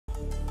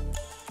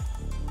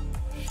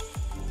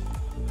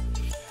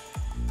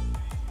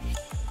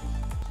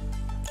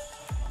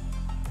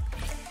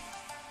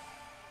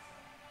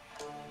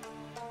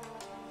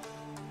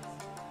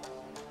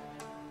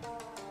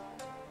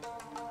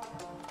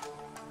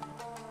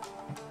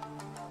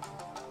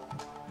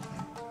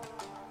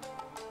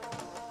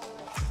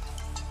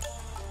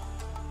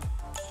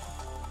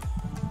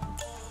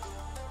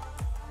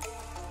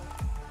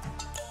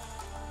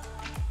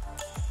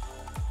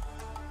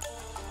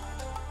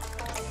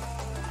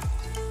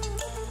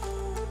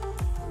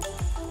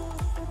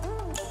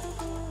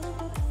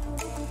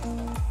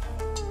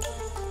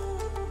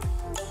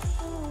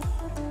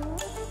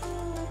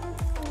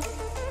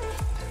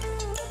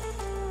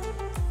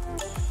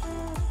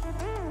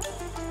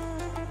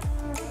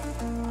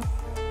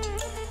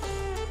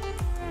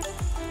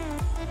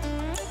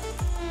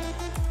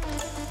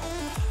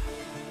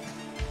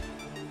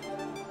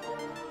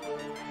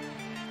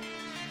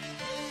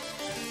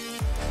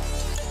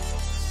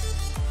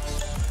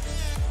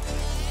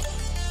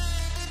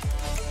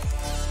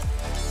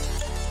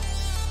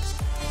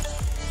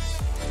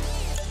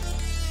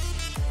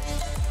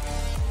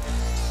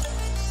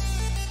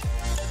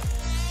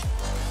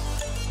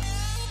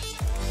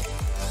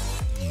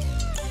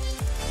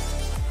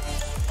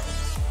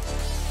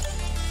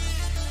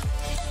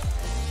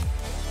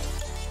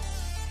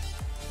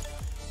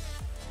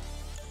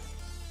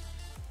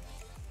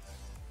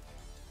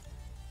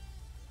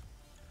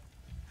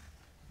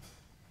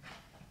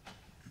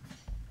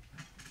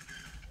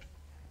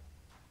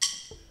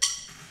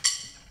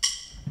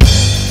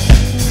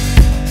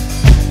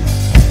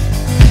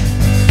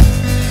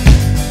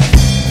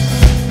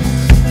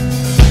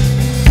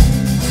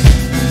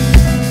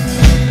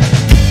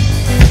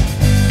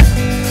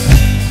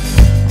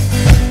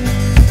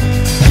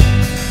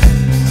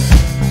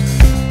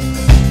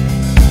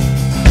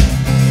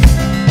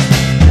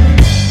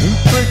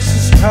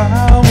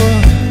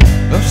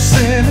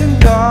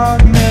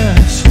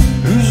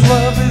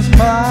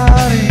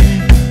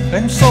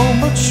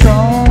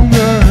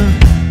stronger,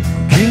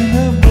 King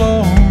of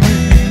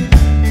glory,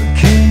 the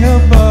King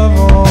above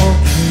all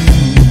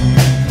kings,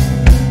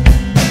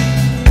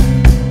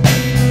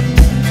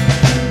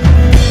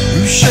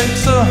 who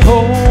shakes the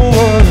whole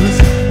earth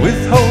with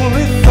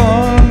holy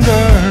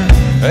thunder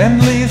and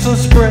leaves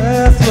us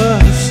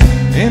breathless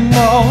in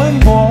awe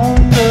and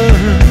wonder,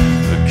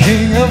 the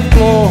King of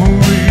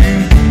glory,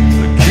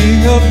 the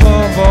King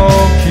above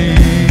all kings.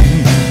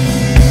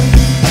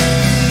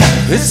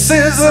 This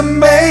is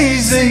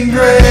amazing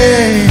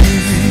grace.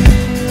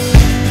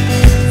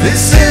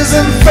 This is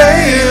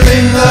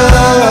unfailing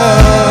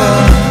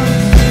love,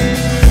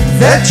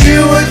 that you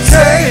would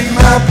take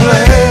my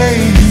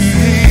place,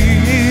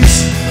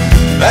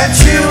 that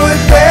you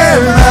would bear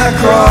my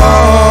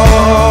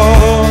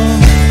cross.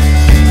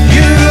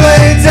 You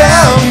laid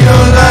down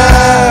your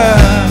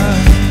life,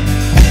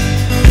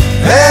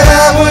 that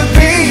I would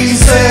be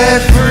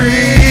set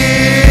free.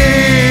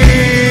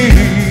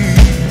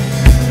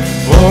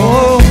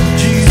 Oh,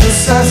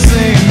 Jesus, I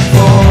sing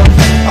for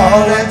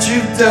all that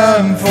you've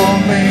done for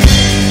me.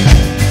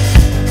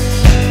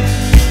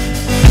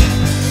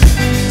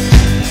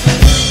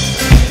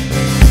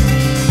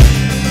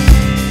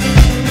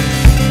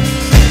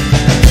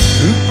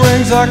 Who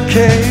brings our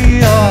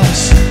chaos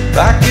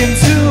back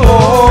into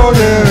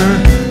order,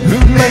 who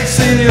makes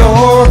the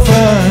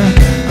orphan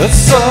the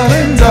son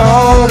and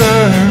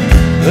daughter,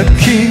 the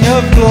King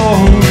of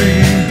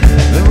glory,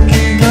 the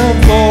King of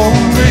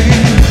glory,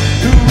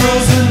 who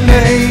rules the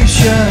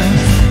nation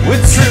with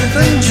truth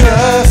and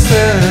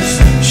justice,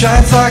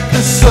 shines like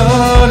the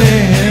sun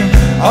in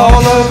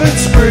all of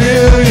its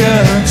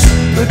brilliance,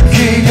 the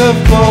King of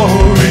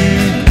glory,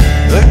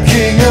 the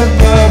King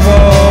above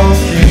all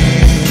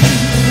kings.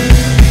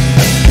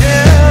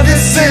 Yeah,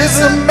 this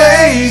is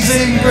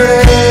amazing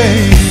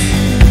grace.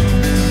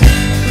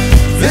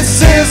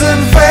 This is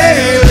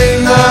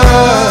unfailing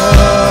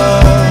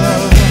love,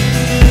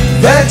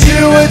 that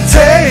you would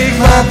take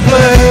my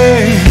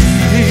place,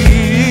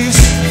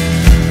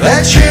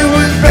 that you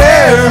would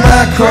bear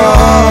my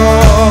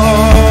cross.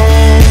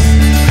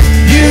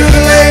 You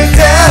laid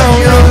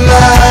down your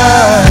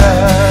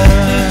life,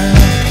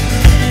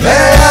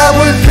 that I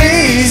would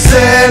be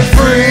set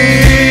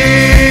free.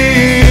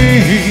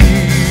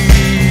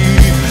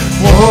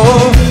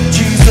 Whoa,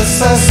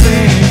 Jesus, I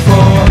sing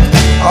for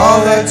all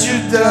that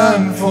you've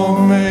done for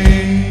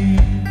me.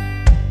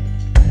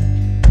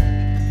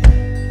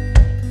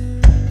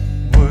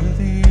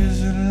 Worthy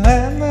is the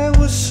Lamb that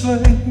was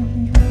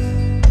slain,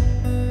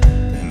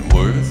 and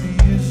worthy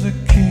is the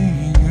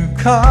King who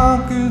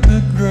conquered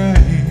the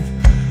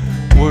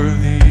grave.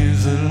 Worthy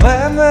is the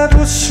Lamb that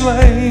was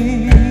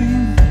slain,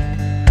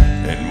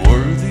 and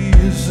worthy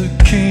is the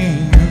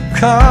King who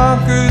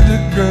conquered the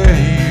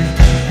grave.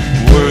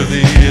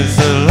 Worthy is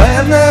the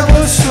Lamb that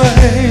was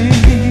slain,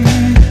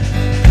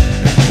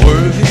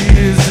 worthy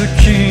is the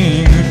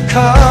King who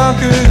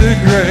conquered the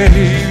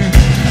grave.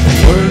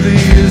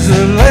 Worthy is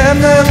the Lamb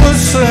that was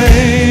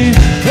slain.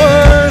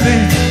 Worthy,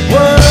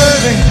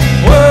 worthy,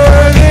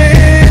 worthy.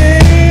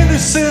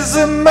 This is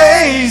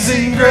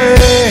amazing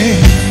grace.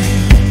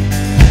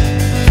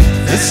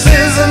 This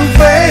is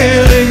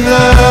unfailing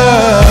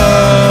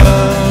love,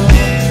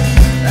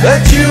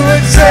 that you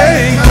would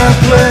take my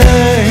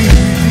place,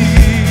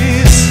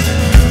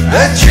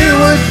 that you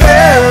would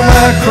bear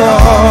my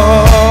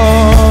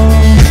cross.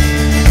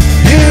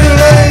 You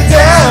laid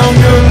down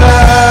your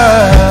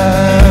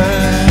life,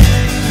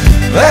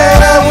 that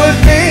I would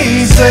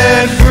be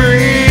set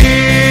free.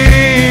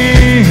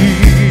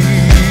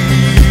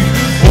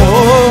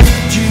 Oh,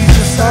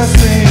 Jesus, I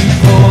sing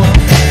for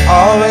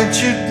all that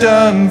you've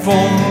done for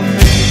me.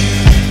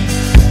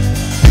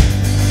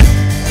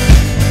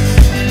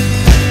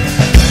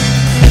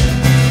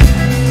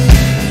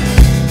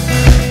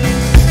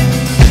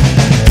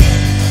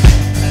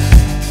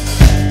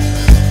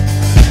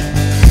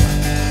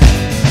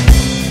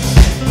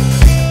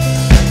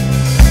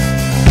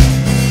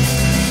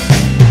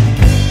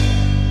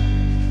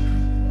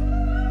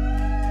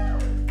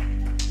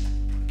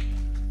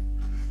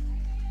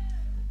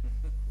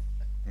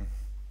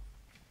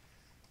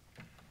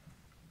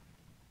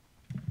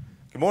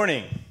 Good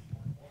morning.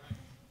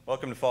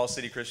 Welcome to Falls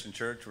City Christian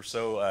Church. We're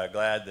so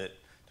glad to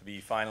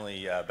be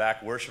finally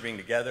back worshiping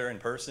together in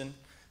person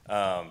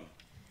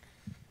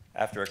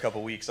after a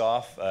couple weeks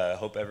off.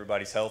 Hope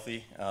everybody's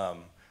healthy.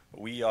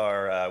 We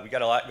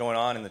got a lot going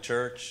on in the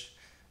church.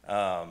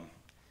 Welcome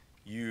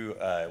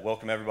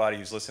everybody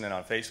who's listening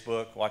on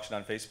Facebook, watching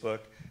on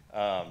Facebook.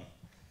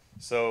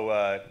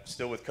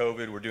 Still with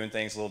COVID, we're doing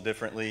things a little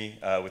differently.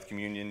 With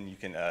communion, you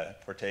can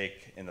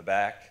partake in the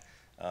back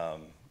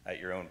at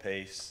your own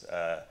pace.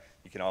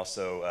 You can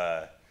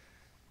also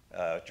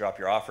drop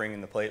your offering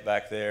in the plate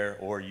back there,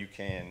 or you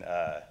can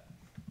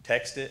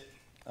text it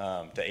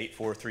to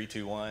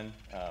 84321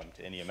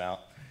 to any amount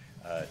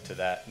to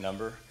that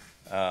number.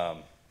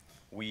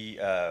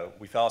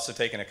 We've also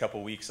taken a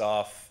couple weeks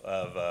off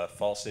of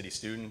Falls City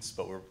students,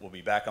 but we'll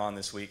be back on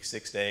this week,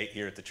 6 to 8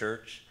 here at the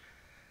church.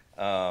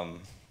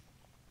 And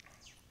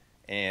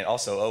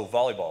also,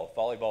 volleyball.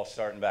 Volleyball's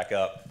starting back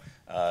up.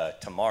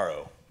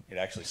 tomorrow. It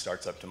actually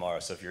starts up tomorrow.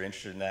 So if you're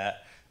interested in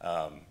that,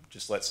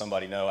 just let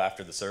somebody know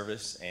after the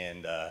service,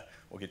 and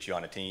we'll get you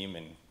on a team,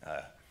 and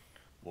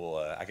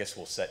I guess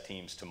we'll set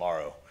teams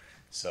tomorrow.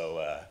 So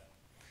I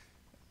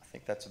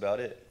think that's about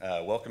it.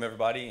 Welcome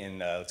everybody, and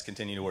let's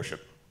continue to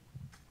worship.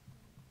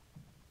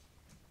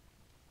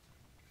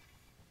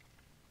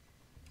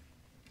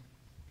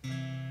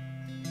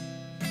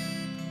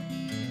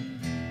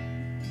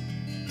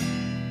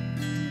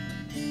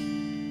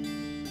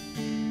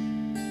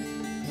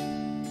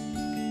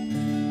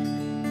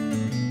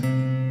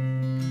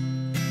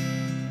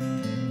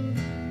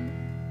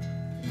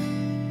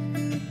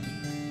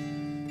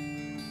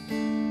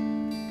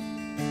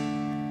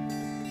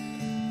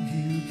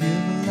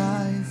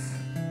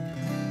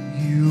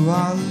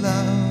 Our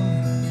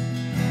love,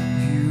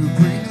 you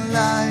bring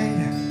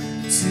light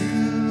to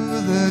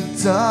the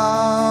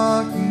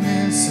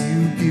darkness,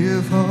 you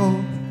give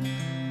hope,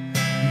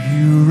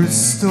 you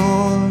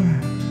restore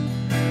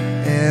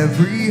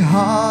every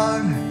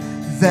heart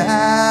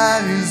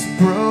that is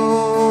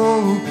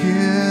broken.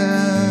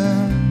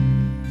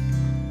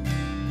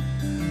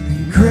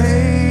 And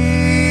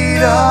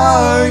great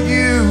are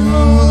you,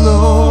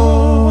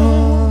 Lord.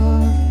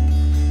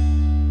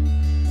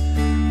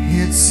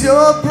 It's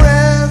your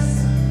breath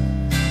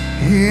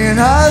in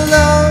our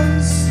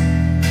lungs,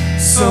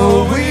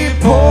 so we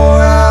pour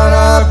out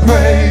our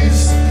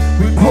praise.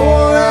 We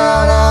pour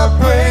out our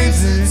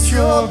praise. It's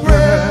your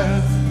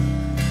breath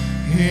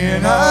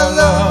in our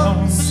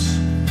lungs,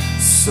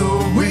 so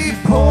we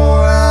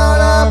pour out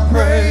our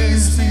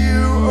praise to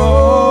you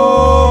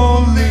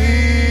only.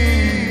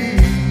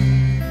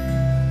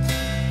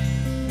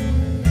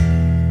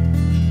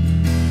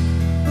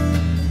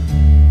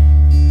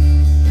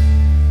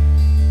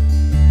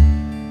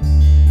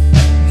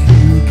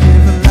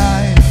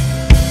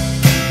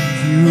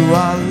 You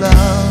are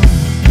love,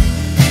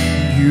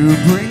 you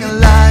bring a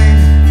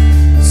light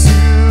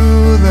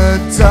to the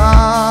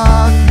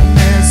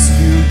darkness,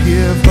 you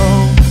give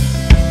hope,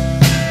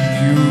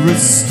 you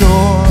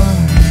restore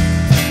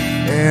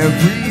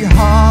every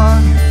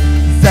heart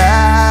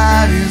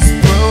that is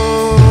broken.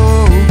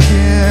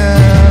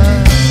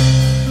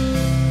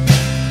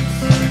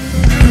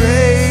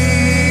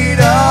 Great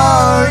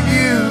are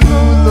you,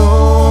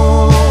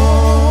 Lord.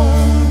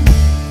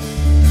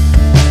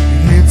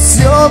 It's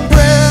your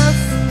breath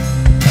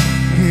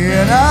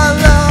in our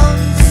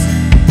lungs,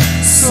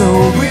 so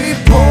we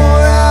pour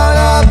out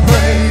our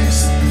praise.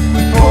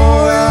 We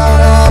pour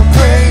out our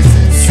praise.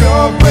 It's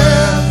your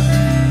breath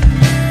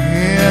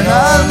in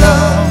our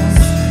lungs,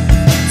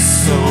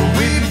 so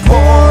we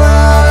pour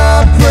out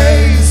our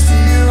praise to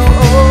you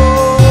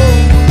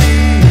only.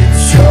 It's your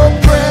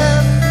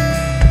breath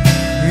in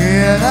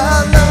our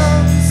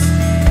lungs,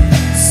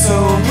 so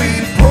we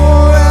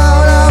pour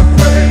out our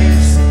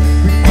praise.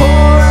 We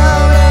pour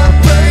out our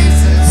praise.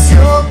 It's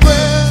your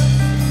breath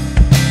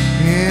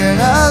in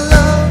our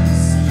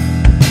lungs,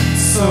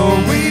 so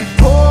we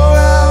pour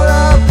out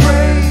our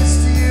praise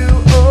to you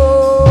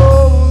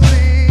only.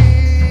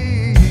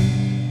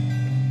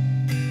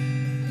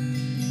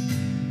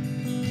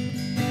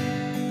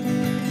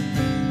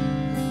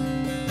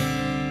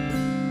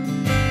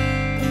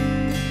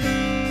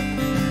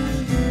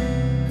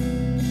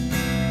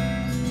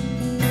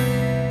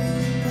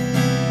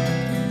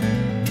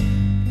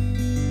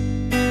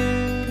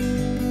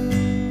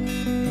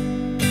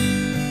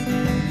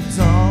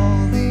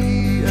 All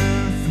the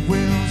earth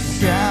will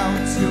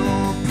shout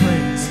your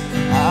praise.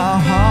 Our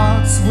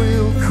hearts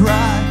will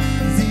cry.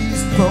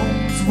 These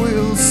bones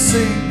will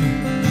sing.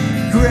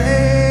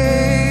 Great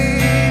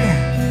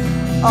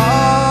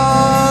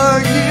are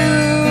you,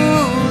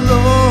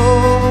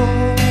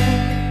 Lord.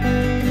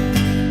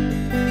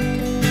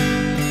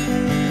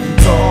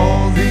 And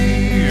all the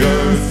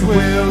earth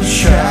will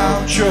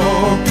shout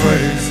your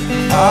praise.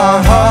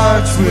 Our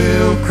hearts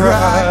will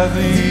cry.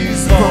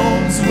 These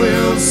bones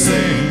will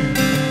sing.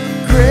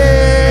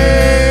 Great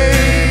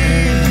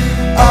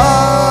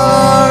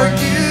are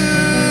you,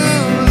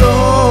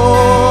 Lord.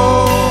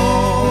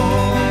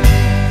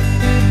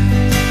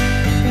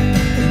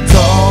 And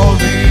all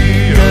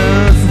the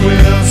earth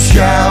will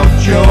shout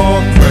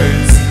your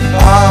praise.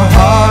 Our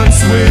hearts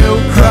will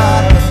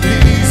cry.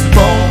 These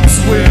bones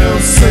will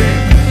sing.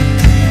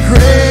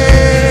 Great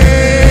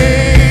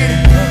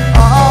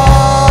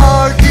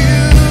are you,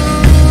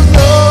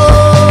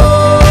 Lord.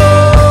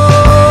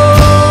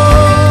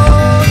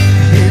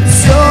 It's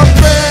your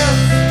breath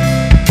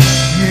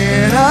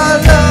in our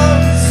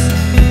lungs,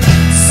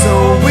 so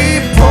we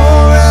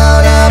pour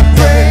out our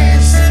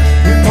praise.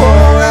 We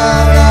pour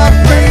out our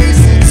praise.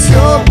 It's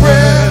your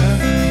breath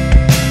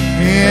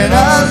in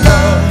our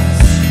lungs,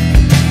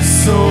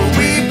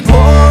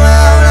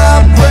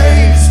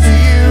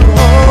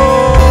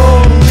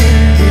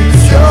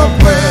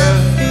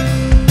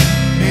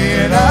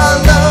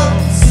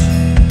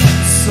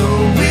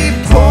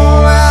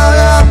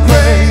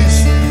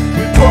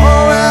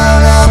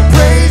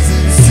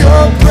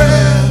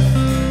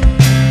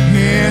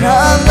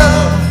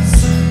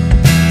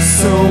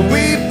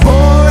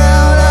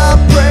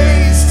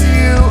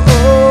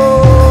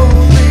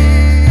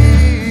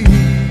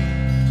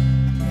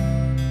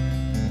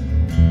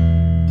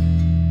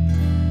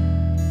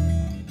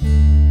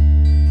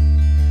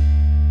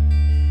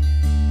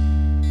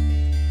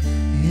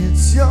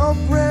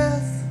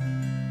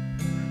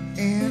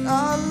 in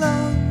our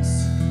lungs.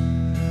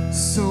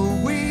 So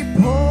we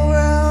pour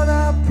out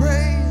our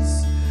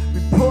praise.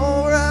 We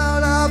pour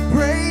out our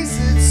praise.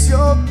 It's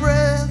your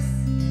breath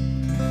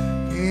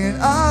in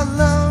our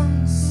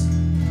lungs.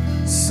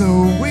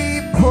 So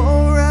we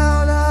pour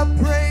out our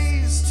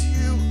praise to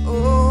you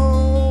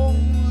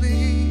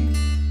only.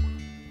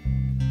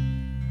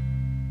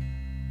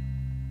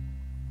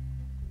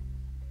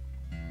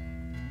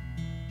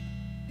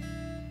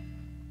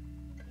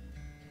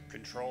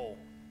 Control.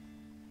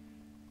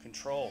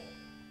 Control.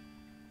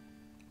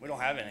 We don't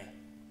have any.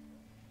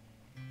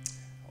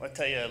 I want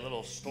to tell you a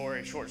little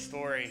story, short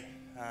story.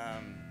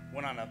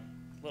 Went on a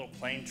little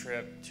plane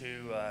trip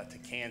to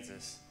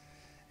Kansas,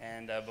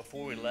 and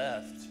before we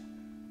left,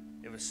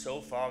 it was so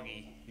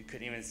foggy you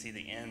couldn't even see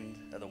the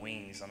end of the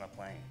wings on the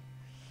plane.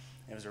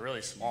 It was a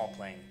really small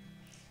plane,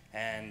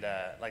 and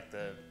like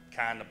the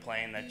kind of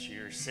plane that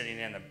you're sitting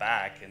in the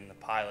back, and the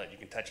pilot, you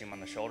can touch him on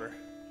the shoulder,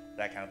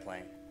 that kind of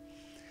plane.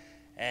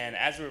 And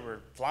as we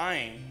were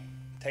flying,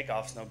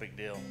 takeoff's no big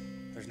deal.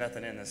 There's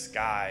nothing in the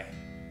sky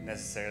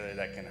necessarily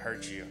that can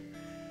hurt you.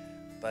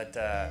 But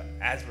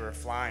as we were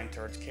flying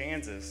towards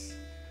Kansas,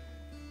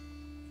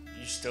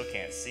 you still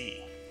can't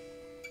see.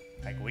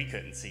 Like, we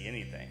couldn't see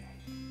anything.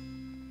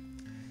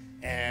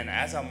 And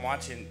as I'm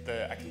watching,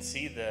 I can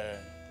see the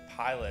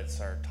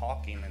pilots are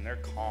talking, and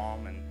they're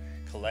calm and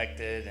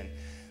collected, and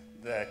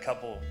the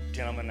couple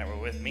gentlemen that were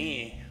with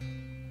me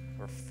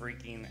were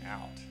freaking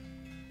out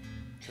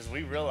because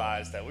we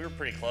realized that we were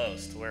pretty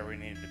close to where we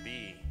needed to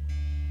be,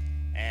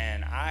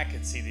 and I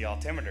could see the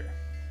altimeter.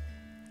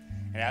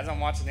 And as I'm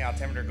watching the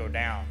altimeter go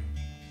down,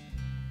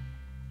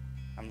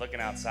 I'm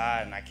looking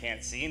outside and I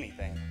can't see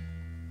anything.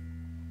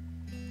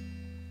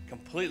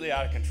 Completely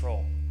out of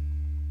control.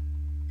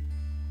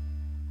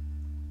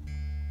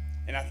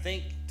 And I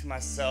think to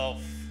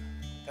myself,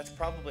 that's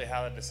probably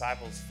how the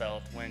disciples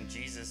felt when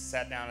Jesus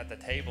sat down at the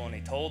table and he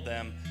told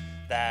them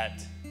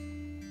that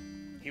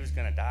he was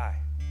going to die.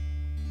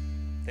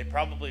 They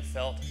probably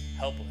felt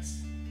helpless.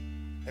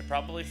 They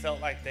probably felt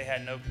like they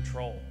had no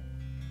control.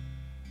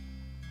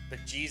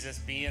 But Jesus,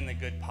 being the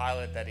good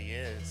pilot that he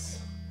is,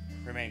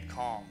 remained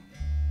calm.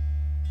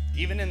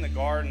 Even in the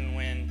garden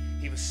when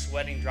he was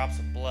sweating drops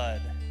of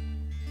blood,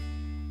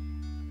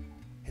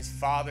 his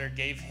Father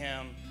gave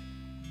him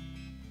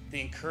the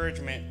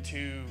encouragement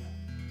to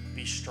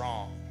be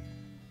strong.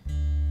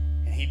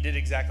 And he did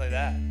exactly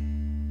that.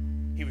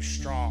 He was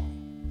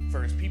strong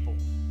for his people.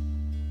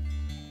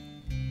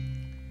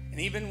 And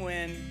even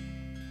when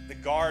the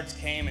guards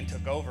came and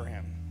took over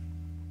him,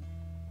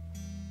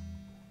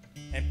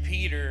 and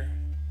Peter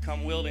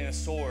come wielding a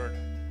sword,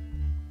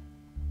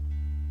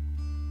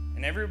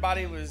 and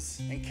everybody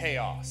was in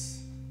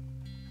chaos,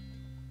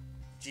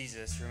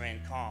 Jesus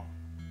remained calm.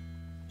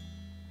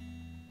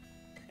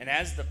 And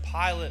as the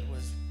pilot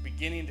was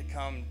beginning to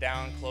come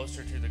down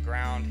closer to the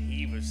ground,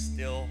 he was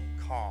still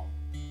calm.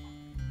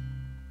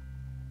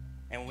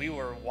 And we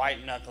were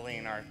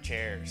white-knuckling our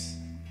chairs.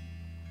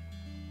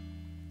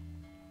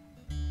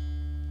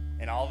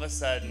 And all of a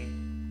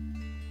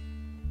sudden,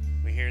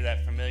 we hear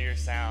that familiar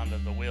sound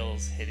of the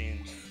wheels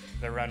hitting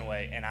the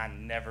runway, and I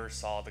never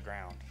saw the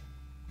ground.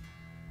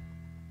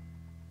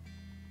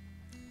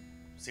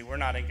 See, we're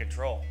not in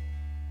control.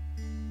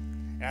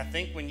 And I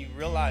think when you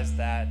realize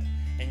that,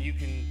 and you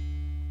can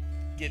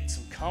get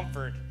some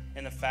comfort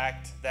in the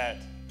fact that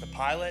the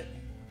pilot,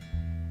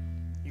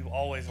 you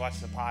always watch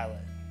the pilot.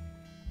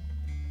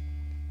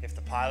 If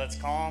the pilot's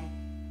calm,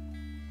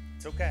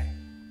 it's okay.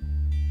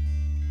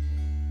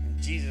 And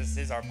Jesus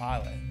is our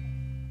pilot.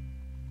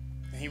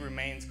 And he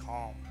remains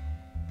calm.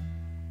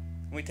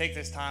 And we take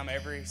this time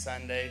every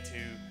Sunday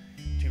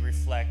to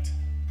reflect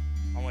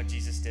on what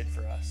Jesus did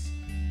for us.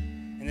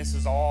 And this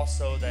was all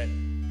so that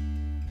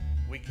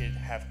we could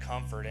have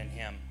comfort in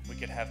him. We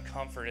could have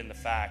comfort in the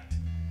fact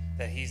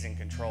that he's in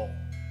control.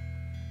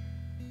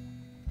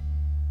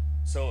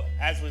 So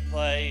as we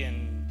play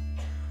and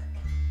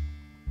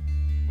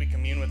we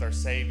commune with our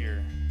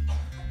Savior,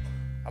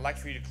 I'd like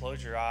for you to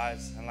close your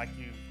eyes. I'd like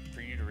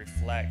for you to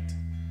reflect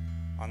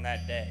on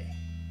that day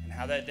and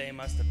how that day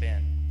must have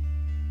been.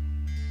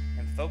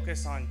 And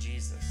focus on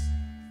Jesus.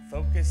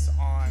 Focus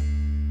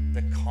on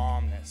the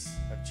calmness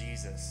of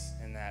Jesus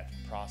in that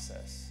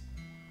process.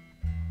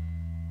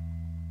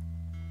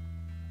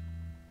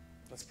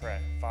 Let's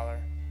pray. Father,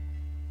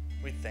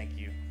 we thank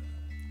you.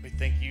 We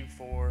thank you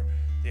for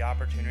the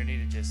opportunity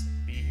to just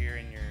be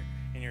here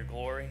in your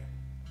glory.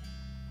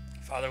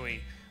 Father,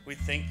 we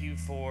thank you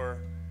for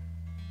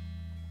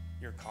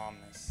your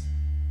calmness.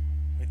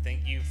 We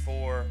thank you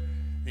for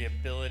the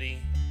ability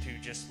to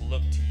just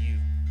look to you,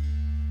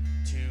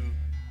 to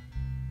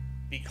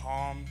be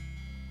calm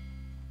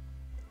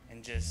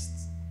and just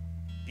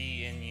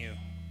be in you.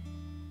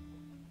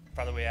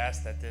 Father, we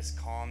ask that this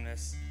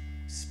calmness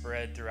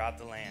spread throughout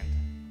the land.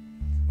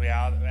 We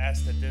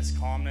ask that this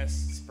calmness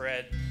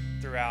spread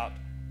throughout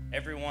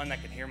everyone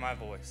that can hear my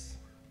voice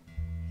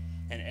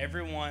and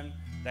everyone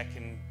that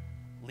can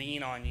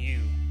lean on you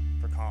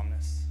for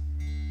calmness.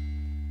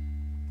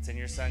 It's in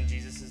your Son,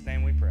 Jesus'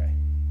 name we pray.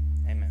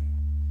 Amen.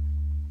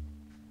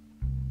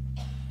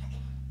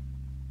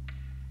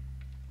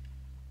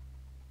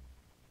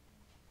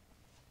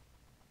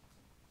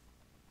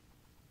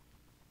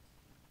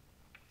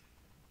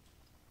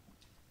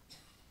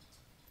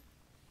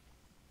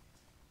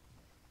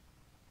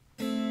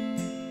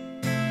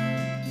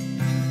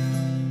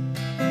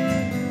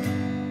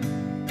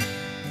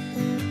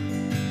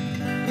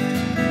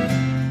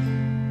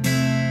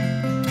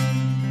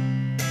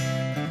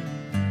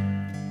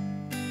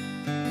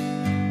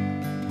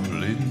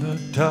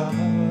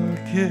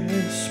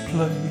 darkest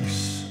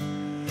place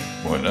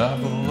when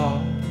I've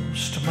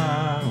lost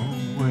my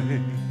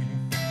way.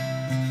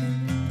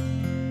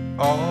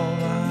 All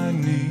I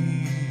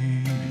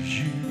need is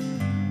you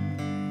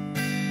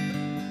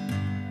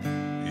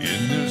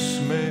in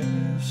this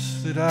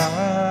mess that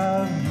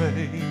I've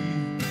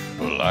made.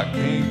 Well, I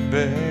can't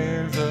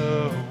bear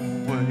the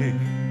weight.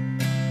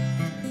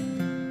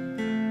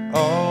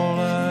 All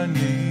I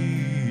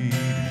need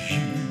is you.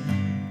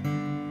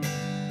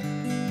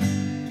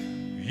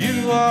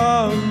 You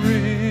are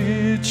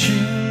rich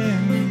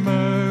in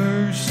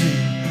mercy,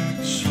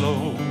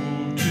 slow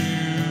to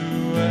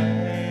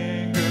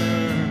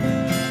anger.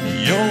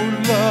 Your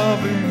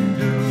love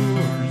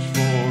endures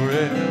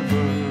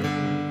forever.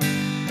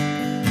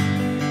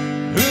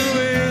 Who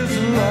is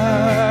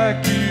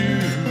like you,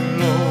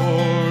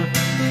 Lord,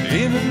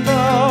 in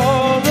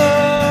all the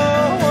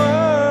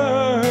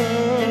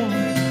world?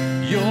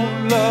 Your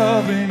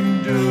love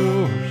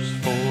endures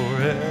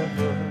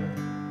forever,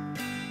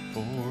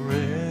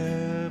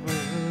 forever.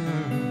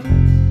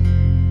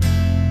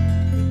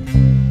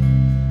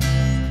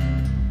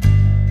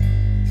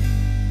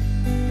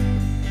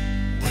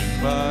 When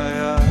my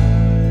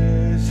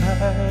eyes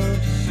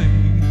have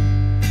seen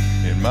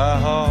and my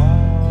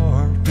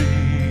heart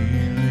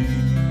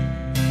believes,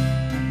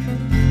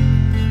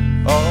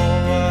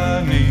 all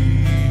I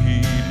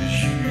need is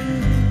you.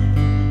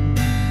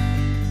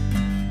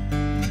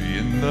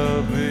 In the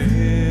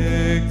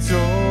victory,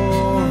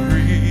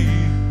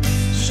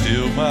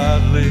 still my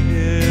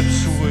lips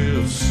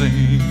will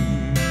sing.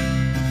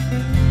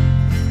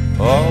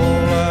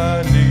 All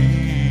I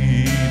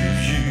need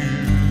is you.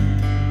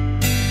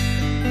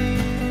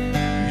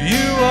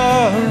 You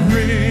are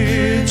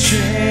rich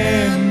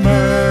in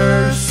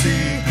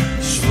mercy,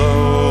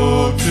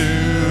 slow to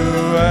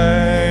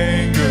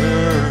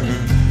anger.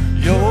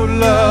 Your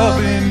love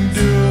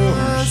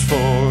endures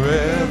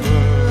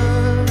forever.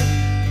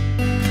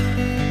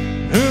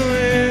 Who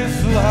is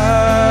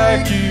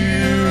like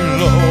you,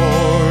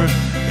 Lord,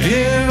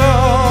 in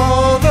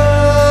all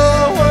the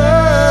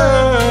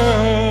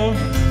world?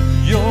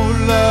 Your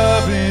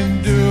love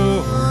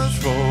endures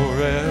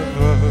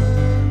forever.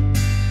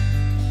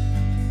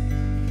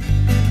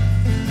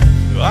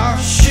 Our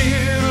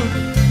shield,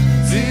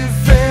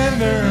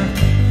 defender,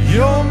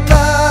 you're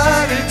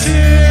mighty to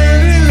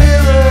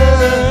deliver.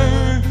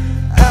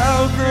 How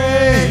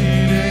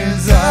great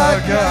is our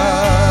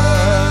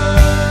God?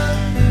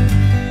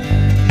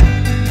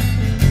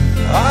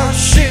 Our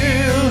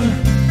shield,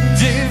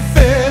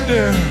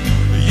 defender,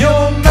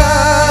 you're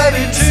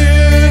mighty to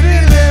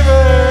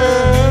deliver.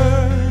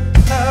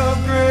 How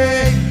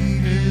great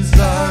is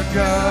our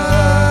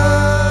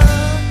God?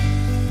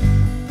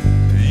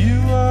 You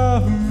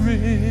are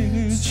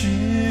rich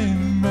in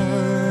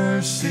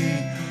mercy,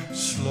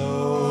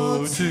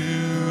 slow to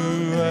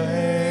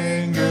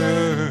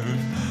anger.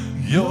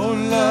 Your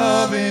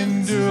love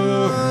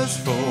endures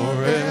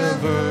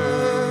forever.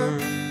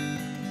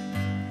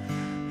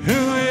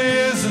 Who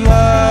is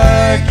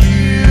like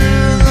you,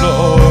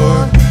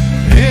 Lord,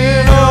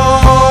 in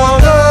all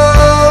the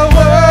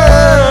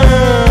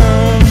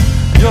world?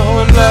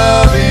 Your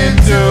love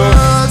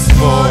endures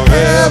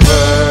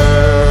forever.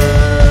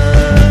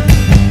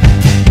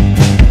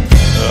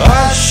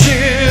 Our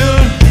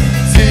shield,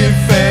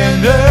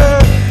 defender,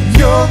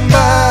 you're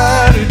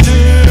mighty to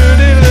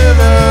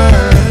deliver.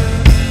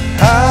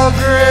 How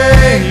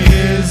great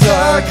is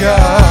our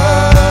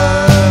God?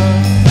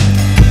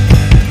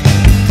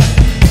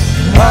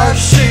 Our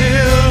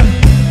shield,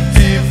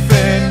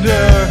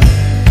 defender,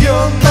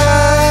 you're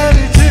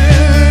mighty to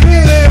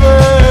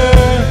deliver.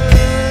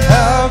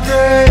 How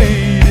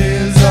great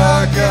is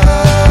our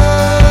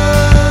God?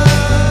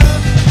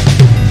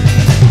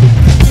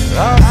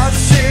 Our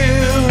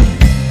shield,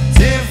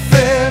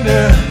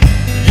 defender,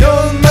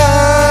 you're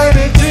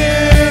mighty to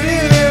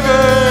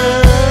deliver.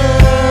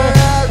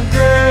 How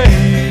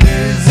great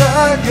is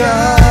our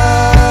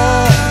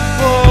God?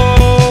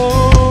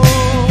 Oh,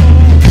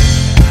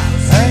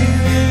 how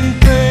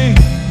great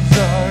is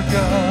our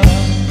God?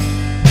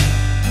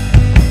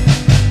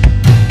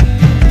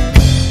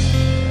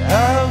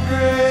 How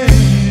great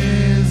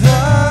is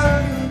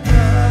our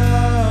God?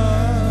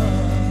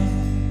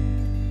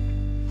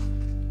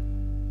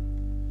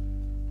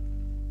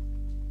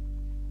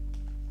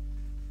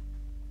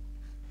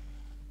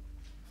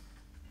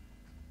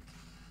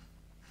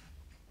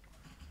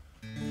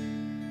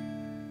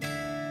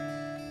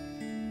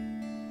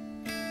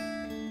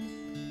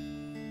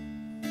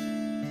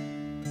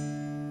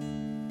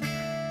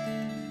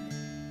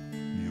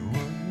 You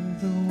were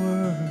the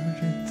Word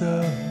at the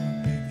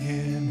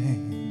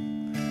beginning,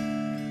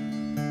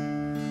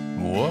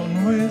 one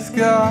with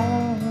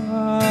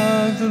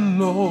God, the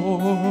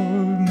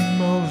Lord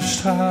Most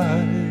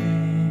High.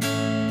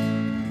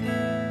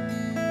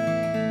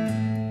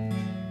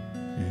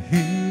 Your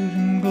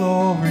hidden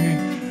glory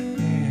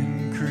in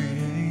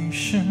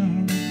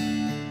creation,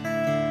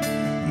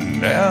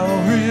 now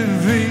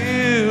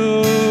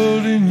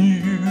revealed in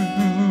you,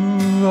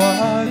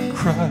 our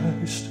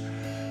Christ.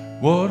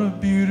 What a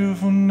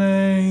beautiful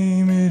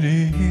name it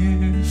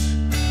is.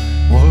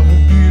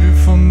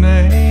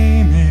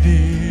 name it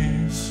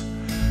is,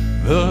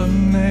 the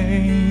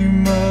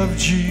name of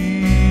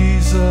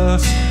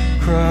Jesus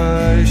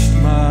Christ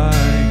my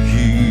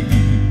King.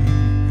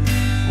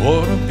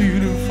 What a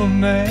beautiful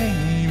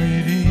name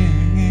it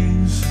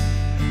is,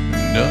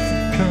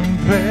 nothing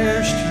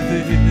compares to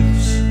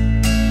this.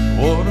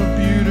 What a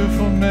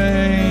beautiful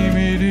name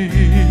it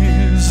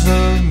is,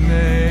 the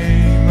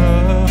name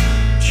of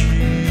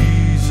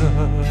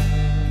Jesus.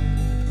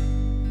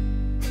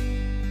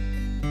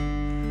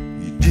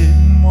 You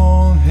didn't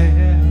want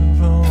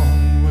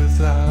heaven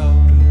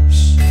without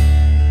us,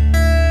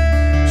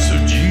 so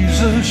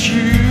Jesus,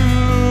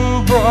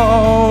 you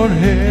brought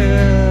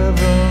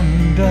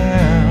heaven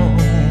down.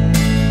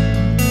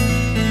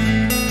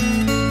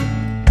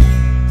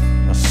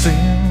 My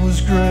sin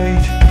was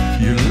great,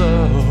 your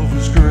love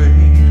was greater.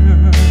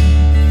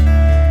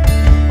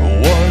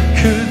 What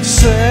could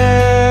separate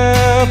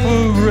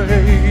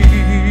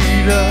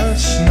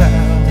us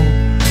now?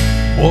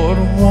 What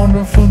a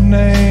wonderful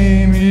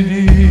name it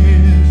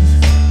is.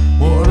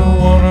 What a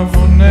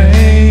wonderful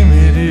name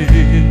it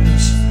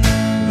is.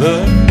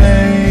 The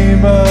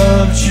name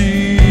of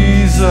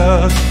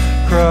Jesus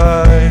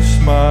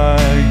Christ my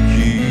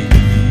King.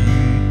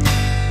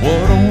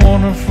 What a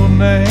wonderful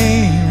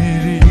name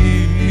it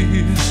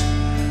is.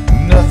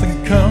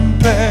 Nothing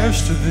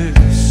compares to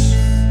this.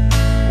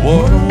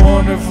 What a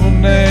wonderful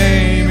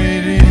name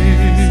it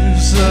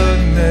is, the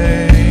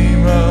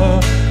name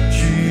of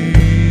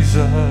Jesus.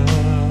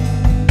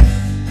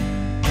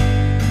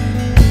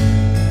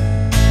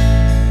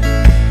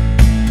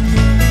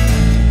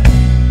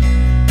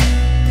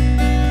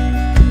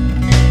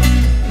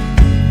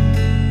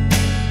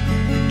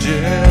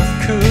 Death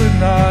could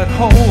not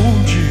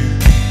hold you,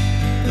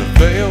 the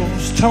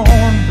veil's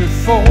torn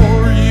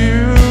before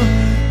you.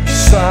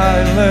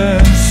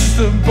 Silence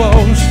the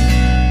boast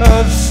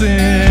of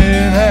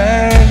sin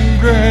and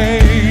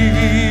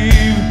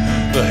grave.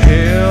 The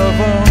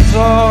heavens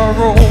are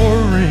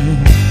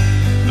roaring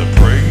the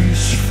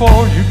praise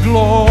for your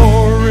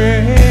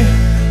glory,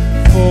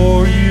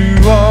 for you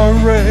are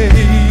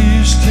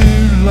raised to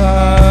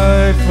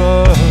life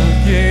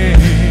again.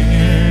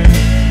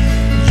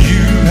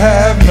 You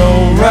have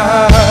no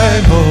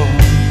rival,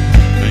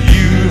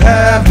 you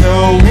have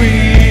no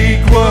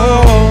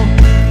equal,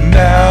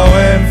 now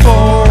and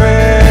forever,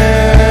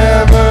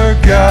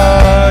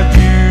 God,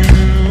 you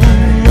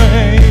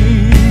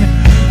reign.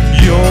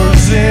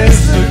 Yours is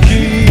the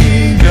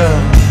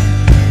kingdom,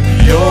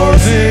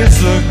 yours is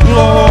the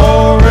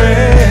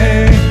glory,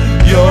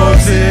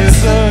 yours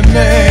is the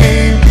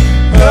name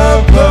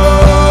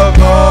above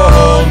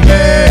all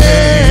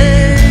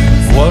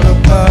names. What a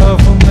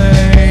powerful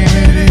name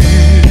it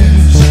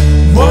is.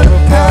 What a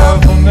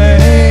powerful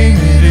name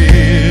it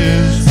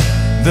is.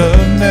 The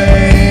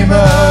name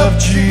of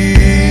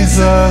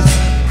Jesus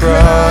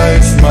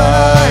Christ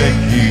my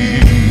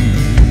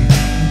King.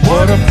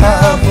 What a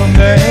powerful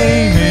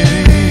name it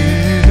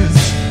is.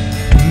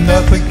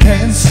 Nothing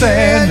can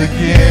stand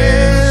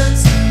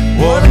against.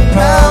 What a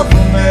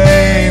powerful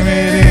name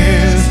it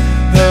is.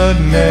 The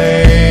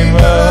name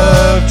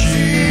of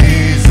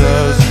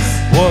Jesus.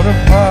 What a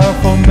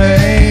powerful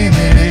name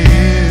it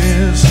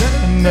is.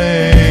 The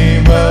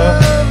name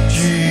of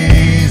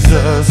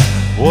Jesus.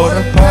 What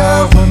a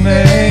powerful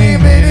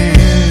name it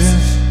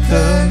is.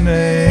 The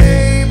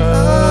name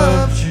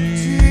of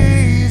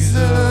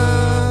Jesus.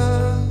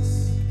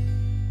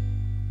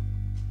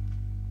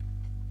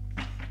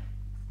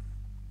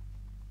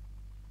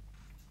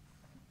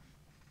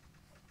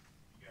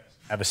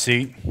 Have a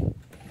seat.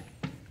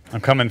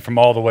 I'm coming from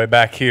all the way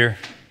back here,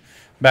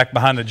 back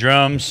behind the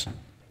drums.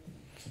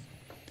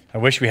 I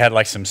wish we had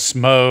like some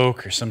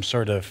smoke or some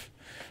sort of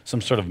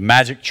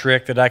magic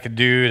trick that I could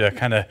do to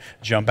kind of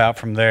jump out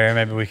from there.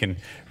 Maybe we can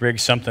rig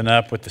something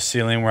up with the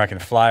ceiling where I can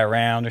fly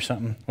around or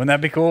something. Wouldn't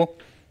that be cool?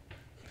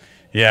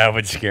 Yeah, it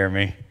would scare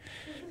me.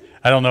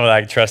 I don't know that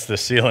I can trust the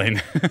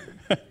ceiling.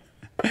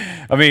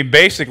 I mean,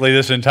 basically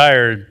this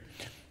entire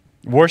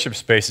worship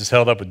space is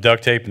held up with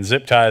duct tape and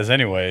zip ties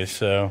anyway,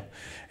 so,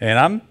 and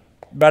I'm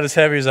about as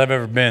heavy as I've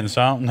ever been,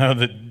 so I don't know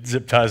that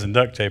zip ties and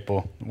duct tape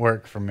will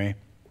work for me.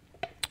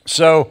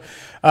 So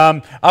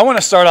I want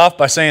to start off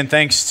by saying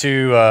thanks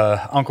to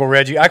Uncle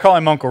Reggie. I call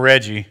him Uncle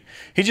Reggie.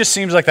 He just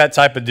seems like that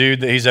type of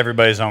dude that he's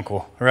everybody's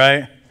uncle,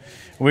 right?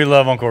 We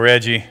love Uncle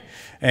Reggie.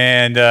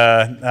 And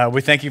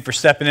we thank you for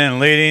stepping in and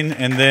leading.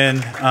 And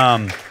then,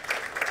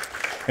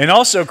 and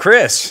also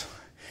Chris,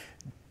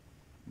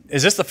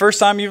 is this the first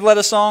time you've led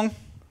a song?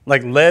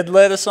 Like led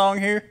a song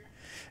here?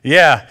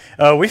 Yeah,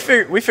 we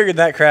figured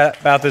that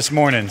crap out this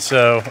morning.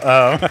 So,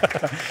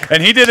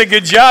 and he did a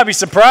good job. He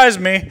surprised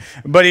me,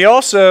 but he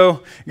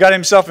also got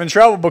himself in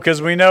trouble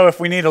because we know if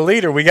we need a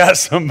leader, we got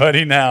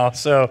somebody now.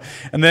 So,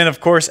 and then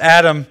of course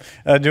Adam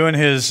doing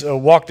his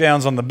walk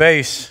downs on the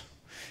bass.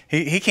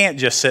 He can't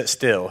just sit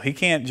still. He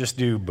can't just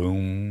do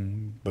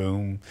boom,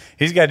 boom.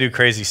 He's got to do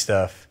crazy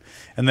stuff.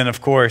 And then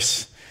of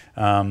course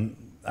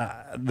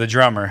the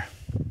drummer.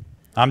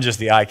 I'm just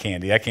the eye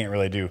candy. I can't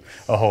really do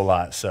a whole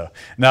lot. So,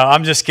 no,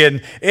 I'm just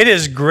kidding. It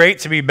is great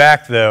to be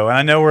back, though. And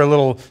I know we're a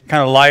little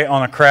kind of light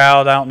on a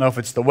crowd. I don't know if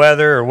it's the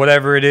weather or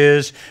whatever it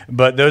is.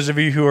 But those of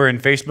you who are in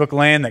Facebook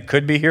land that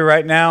could be here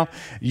right now,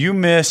 you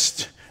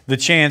missed the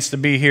chance to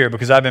be here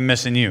because I've been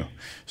missing you.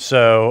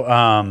 So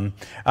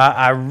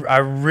I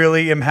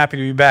really am happy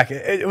to be back.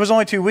 It was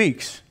only 2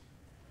 weeks.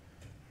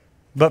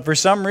 But for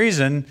some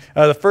reason,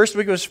 the first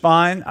week was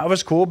fine. I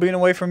was cool being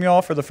away from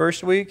y'all for the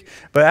first week.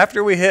 But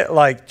after we hit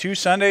like 2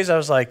 Sundays, I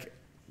was like,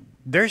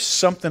 there's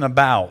something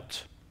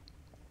about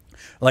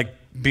like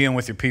being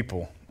with your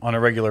people on a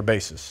regular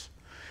basis.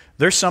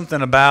 There's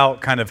something about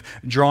kind of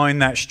drawing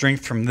that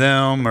strength from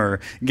them or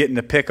getting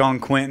to pick on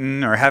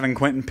Quentin or having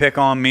Quentin pick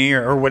on me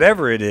or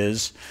whatever it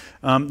is.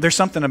 There's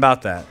something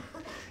about that.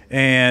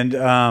 And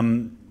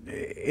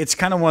it's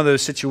kind of one of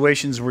those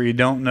situations where you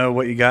don't know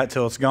what you got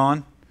till it's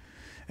gone.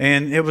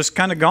 And it was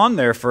kind of gone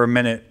there for a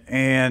minute,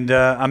 and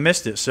I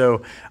missed it.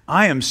 So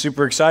I am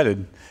super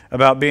excited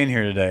about being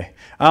here today.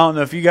 I don't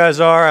know if you guys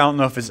are. I don't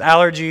know if it's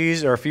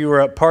allergies or if you were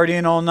up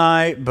partying all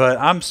night, but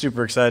I'm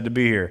super excited to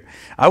be here.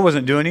 I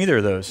wasn't doing either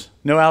of those.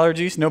 No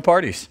allergies, no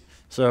parties.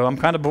 So I'm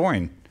kind of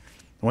boring.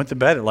 I went to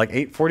bed at like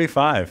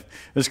 8:45. It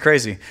was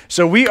crazy.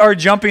 So we are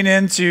jumping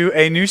into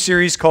a new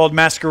series called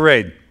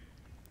Masquerade.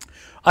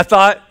 I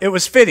thought it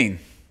was fitting,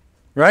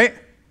 right?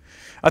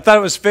 I thought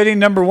it was fitting,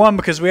 number one,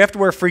 because we have to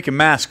wear freaking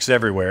masks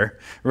everywhere,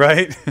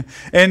 right?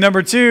 And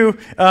number two,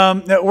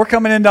 we're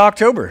coming into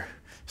October.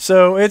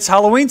 So it's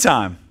Halloween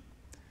time.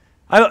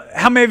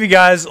 How many of you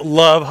guys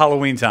love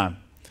Halloween time?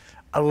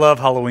 I love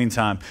Halloween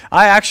time.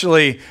 I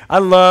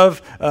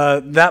love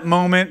that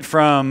moment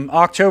from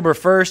October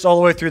 1st all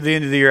the way through the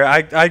end of the year.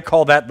 I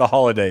call that the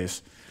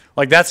holidays.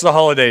 Like, that's the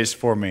holidays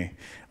for me.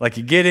 Like,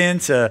 you get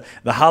into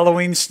the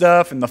Halloween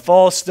stuff and the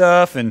fall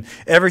stuff, and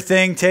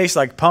everything tastes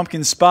like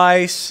pumpkin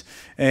spice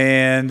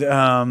and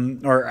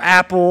or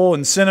apple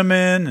and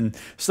cinnamon and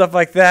stuff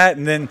like that.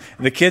 And then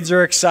the kids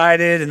are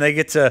excited and they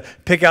get to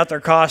pick out their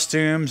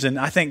costumes. And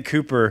I think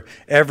Cooper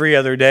every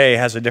other day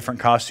has a different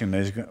costume that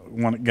he's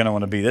going to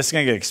want to be. This is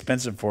going to get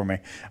expensive for me.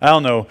 I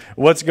don't know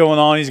what's going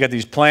on. He's got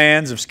these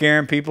plans of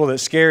scaring people that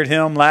scared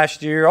him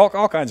last year, all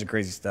kinds of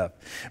crazy stuff.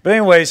 But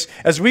anyways,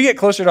 as we get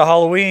closer to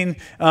Halloween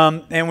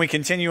and we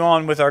continue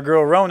on with our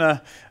girl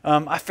Rona,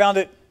 I found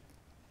it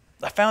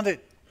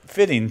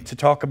fitting to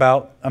talk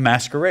about a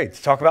masquerade,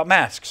 to talk about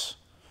masks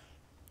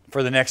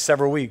for the next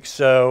several weeks.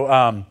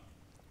 So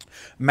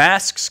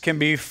masks can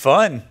be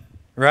fun,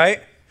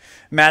 right?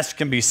 Masks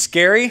can be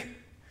scary.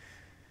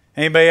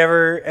 Anybody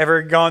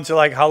ever gone to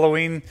like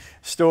Halloween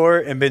store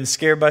and been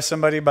scared by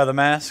somebody by the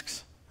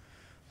masks?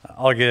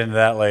 I'll get into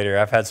that later.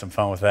 I've had some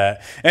fun with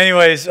that.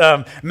 Anyways,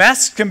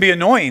 masks can be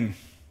annoying.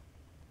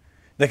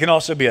 They can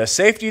also be a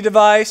safety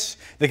device.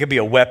 They can be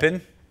a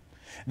weapon.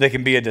 They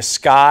can be a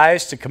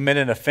disguise to commit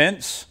an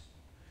offense.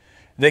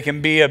 They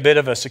can be a bit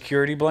of a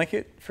security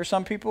blanket for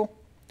some people.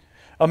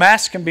 A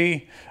mask can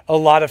be a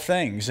lot of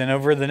things. And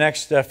over the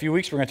next few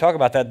weeks, we're going to talk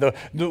about that.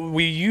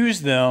 We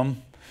use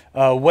them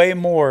way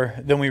more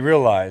than we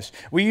realize.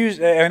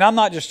 And I'm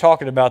not just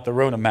talking about the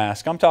Rona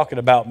mask. I'm talking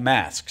about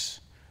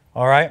masks.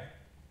 All right?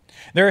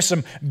 There are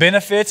some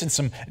benefits and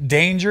some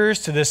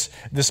dangers to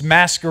this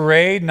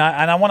masquerade. And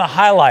I want to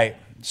highlight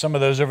some of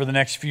those over the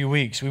next few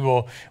weeks. We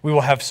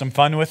will have some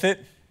fun with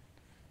it.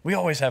 We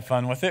always have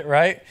fun with it,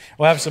 right?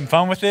 We'll have some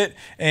fun with it,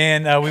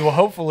 and we will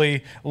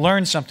hopefully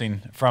learn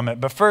something from it.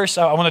 But first,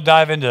 I want to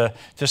dive into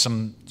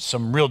some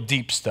real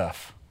deep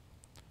stuff,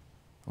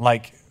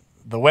 like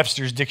the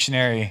Webster's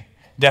Dictionary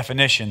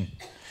definition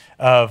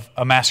of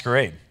a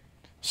masquerade.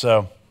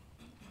 So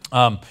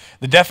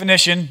the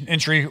definition,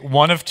 entry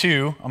 1 of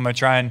 2, I'm going to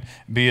try and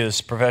be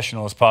as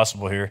professional as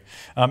possible here.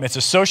 It's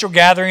a social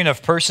gathering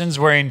of persons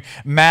wearing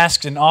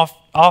masks and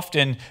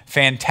often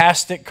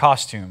fantastic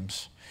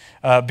costumes.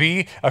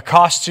 B, a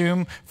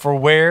costume for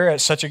wear at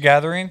such a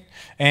gathering.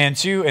 And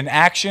 2, an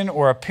action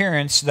or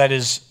appearance that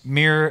is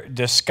mere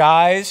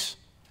disguise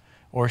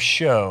or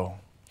show.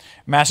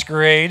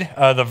 Masquerade,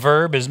 the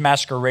verb is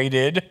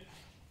masqueraded.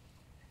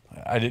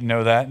 I didn't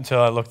know that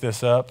until I looked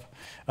this up.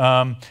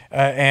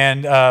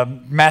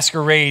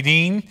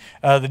 Masquerading,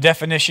 the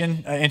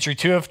definition, entry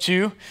 2 of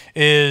 2,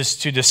 is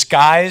to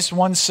disguise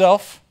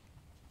oneself.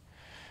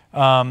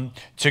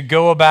 To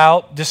go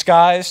about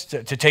disguised,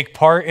 to take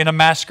part in a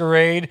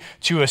masquerade,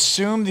 to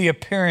assume the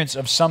appearance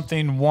of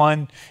something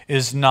one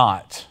is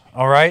not.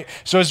 All right?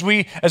 So as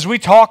we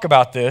talk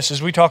about this,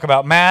 as we talk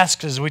about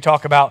masks, as we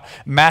talk about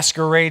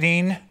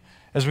masquerading,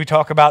 as we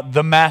talk about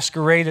the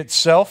masquerade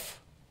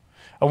itself,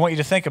 I want you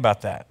to think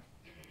about that.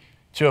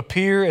 To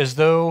appear as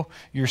though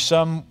you're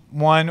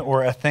someone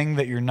or a thing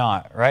that you're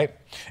not, right?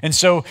 And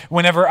so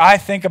whenever I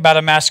think about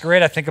a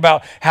masquerade, I think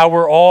about how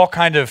we're all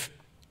kind of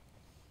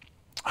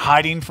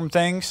hiding from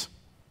things.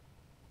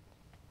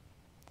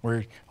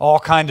 We're all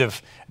kind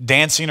of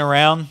dancing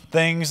around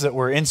things that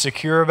we're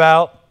insecure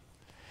about,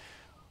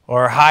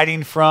 or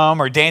hiding from,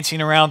 or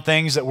dancing around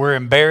things that we're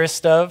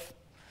embarrassed of,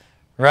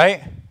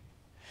 right?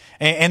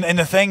 And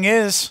the thing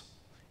is,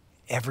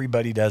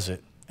 everybody does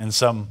it in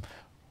some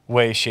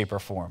way, shape, or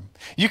form.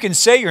 You can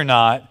say you're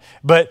not,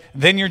 but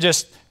then you're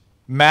just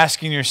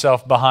masking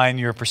yourself behind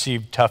your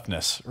perceived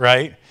toughness,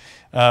 right?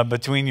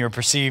 Between your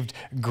perceived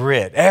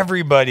grit.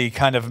 Everybody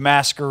kind of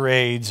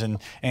masquerades and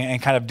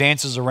kind of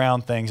dances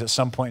around things at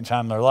some point in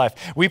time in their life.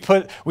 We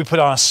put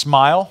on a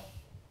smile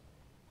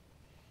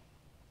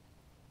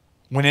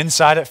when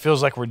inside it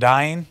feels like we're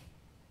dying.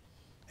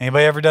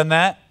 Anybody ever done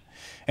that?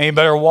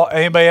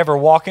 Anybody ever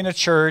walk into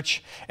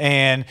church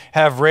and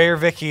have Ray or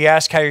Vicky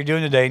ask how you're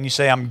doing today, and you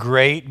say, I'm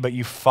great, but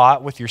you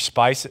fought with your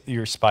spouse.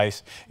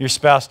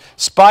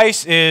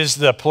 Spice is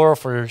the plural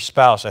for your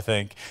spouse, I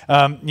think.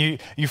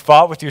 You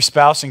fought with your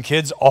spouse and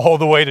kids all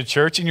the way to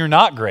church, and you're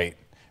not great,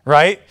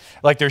 right?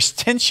 Like there's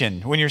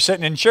tension when you're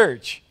sitting in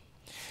church.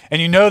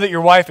 And you know that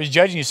your wife is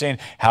judging you, saying,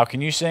 how can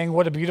you sing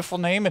what a beautiful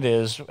name it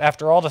is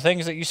after all the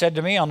things that you said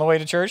to me on the way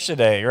to church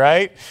today,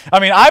 right?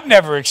 I mean, I've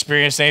never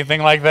experienced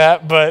anything like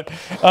that, but,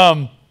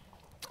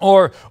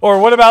 or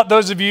what about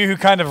those of you who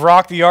kind of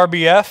rock the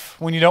RBF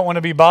when you don't want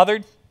to be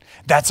bothered?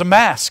 That's a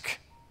mask,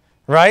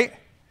 right?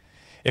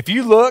 If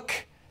you look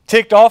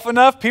ticked off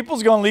enough,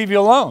 people's going to leave you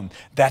alone.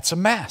 That's a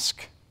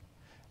mask.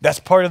 That's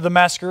part of the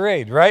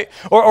masquerade, right?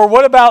 Or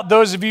what about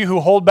those of you who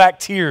hold back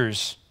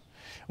tears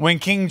when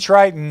King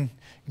Triton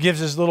gives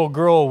his little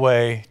girl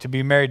away to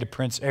be married to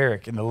Prince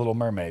Eric in The Little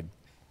Mermaid,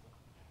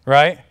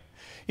 right?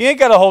 You ain't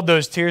got to hold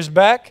those tears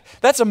back.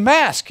 That's a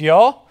mask,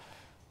 y'all.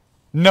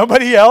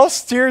 Nobody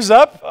else tears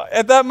up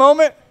at that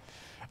moment?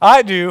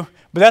 I do,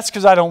 but that's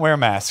because I don't wear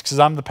masks, because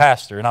I'm the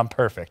pastor and I'm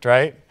perfect,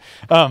 right?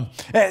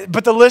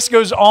 But the list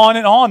goes on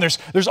and on.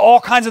 There's all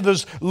kinds of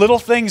those little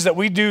things that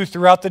we do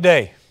throughout the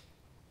day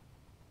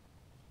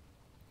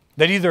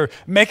that either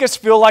make us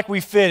feel like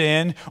we fit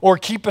in or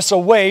keep us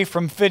away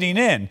from fitting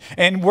in.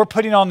 And we're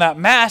putting on that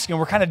mask and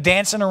we're kind of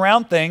dancing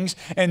around things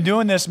and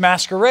doing this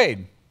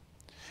masquerade.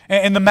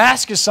 And the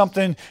mask is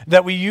something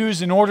that we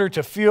use in order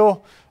to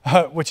feel,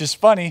 which is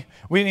funny,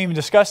 we didn't even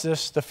discuss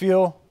this, to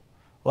feel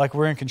like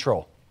we're in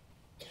control.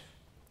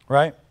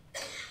 Right?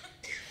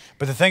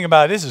 But the thing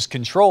about it is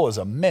control is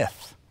a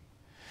myth.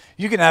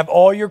 You can have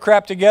all your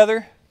crap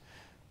together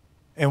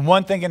and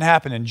one thing can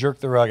happen and jerk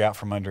the rug out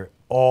from under it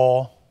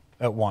all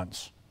at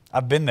once.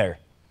 I've been there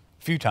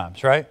a few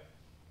times, right?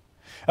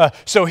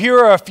 So here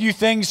are a few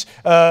things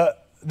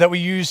that we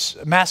use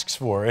masks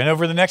for. And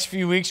over the next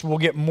few weeks, we'll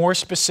get more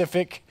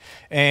specific.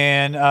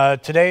 And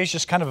today is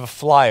just kind of a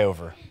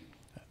flyover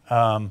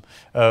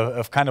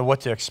of kind of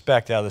what to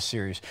expect out of the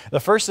series. The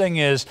first thing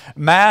is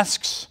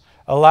masks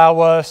allow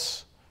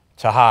us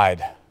to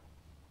hide.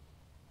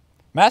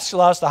 Masks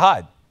allow us to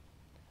hide.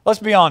 Let's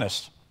be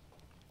honest.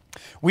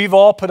 We've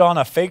all put on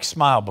a fake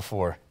smile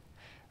before,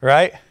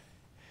 right?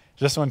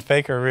 Is this one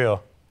fake or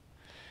real?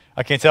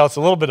 I can't tell. It's a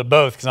little bit of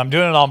both because I'm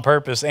doing it on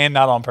purpose and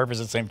not on purpose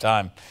at the same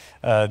time.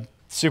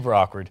 Super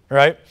awkward,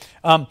 right?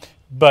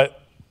 But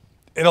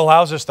it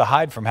allows us to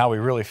hide from how we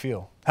really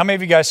feel. How many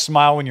of you guys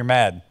smile when you're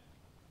mad?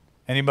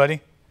 Anybody?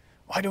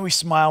 Why do we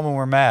smile when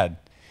we're mad?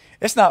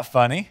 It's not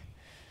funny.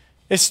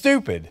 It's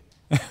stupid,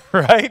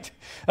 right?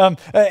 And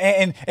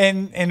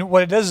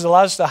what it does is it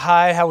allows us to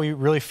hide how we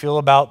really feel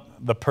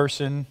about the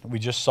person we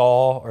just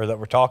saw or that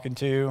we're talking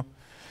to.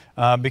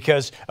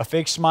 Because a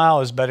fake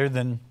smile is better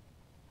than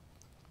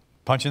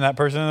punching that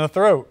person in the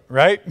throat,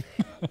 right?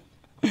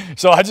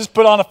 So I just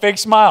put on a fake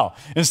smile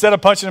instead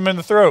of punching them in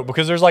the throat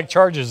because there's like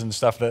charges and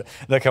stuff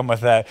that come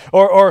with that.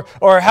 Or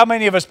how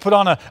many of us put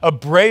on a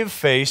brave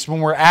face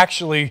when we're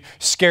actually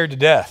scared to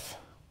death?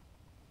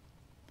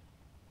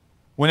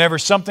 Whenever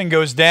something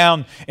goes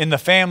down in the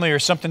family or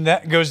something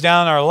that goes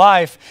down in our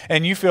life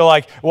and you feel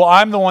like, well,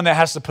 I'm the one that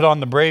has to put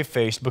on the brave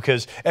face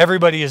because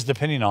everybody is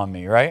depending on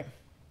me, right?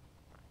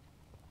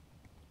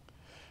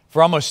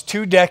 For almost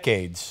 2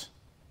 decades,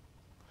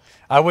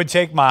 I would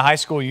take my high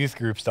school youth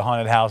groups to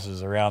haunted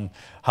houses around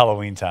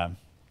Halloween time.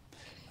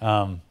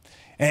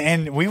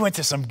 And we went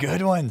to some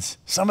good ones.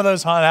 Some of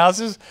those haunted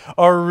houses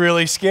are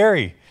really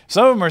scary.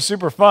 Some of them are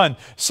super fun.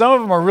 Some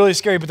of them are really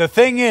scary. But the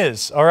thing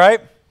is, all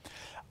right,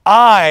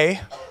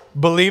 I,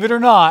 believe it or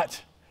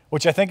not,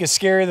 which I think is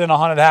scarier than a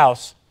haunted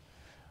house,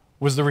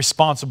 was the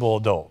responsible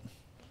adult.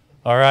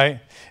 All right?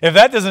 If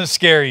that doesn't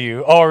scare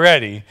you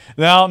already,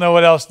 then I don't know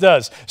what else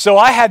does. So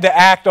I had to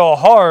act all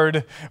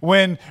hard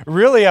when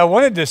really I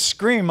wanted to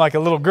scream like a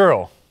little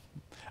girl.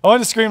 I wanted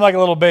to scream like a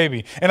little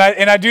baby. And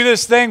I do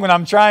this thing when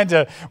I'm trying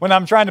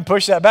to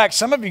push that back.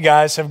 Some of you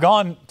guys have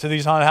gone to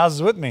these haunted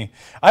houses with me.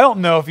 I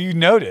don't know if you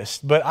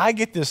noticed, but I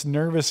get this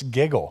nervous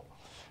giggle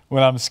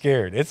when I'm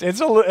scared. It's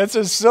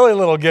a silly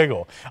little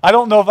giggle. I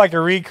don't know if I can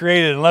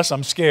recreate it unless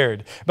I'm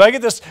scared. But I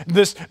get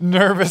this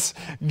nervous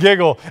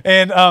giggle.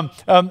 And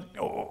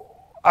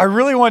I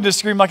really wanted to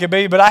scream like a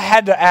baby, but I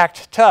had to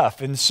act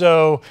tough. And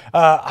so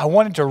I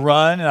wanted to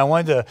run, and I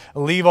wanted to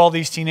leave all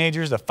these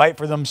teenagers to fight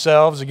for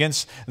themselves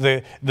against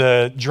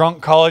the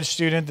drunk college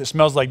student that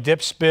smells like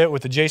dip spit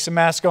with the Jason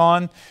mask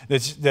on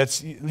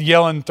that's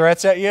yelling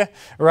threats at you,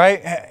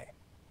 right?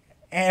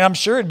 And I'm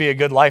sure it'd be a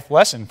good life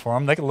lesson for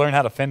them. They could learn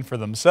how to fend for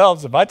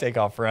themselves if I take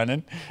off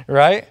running,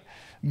 right?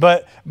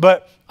 But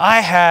I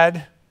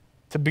had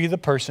to be the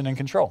person in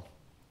control.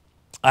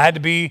 I had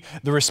to be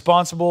the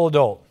responsible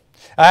adult.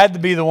 I had to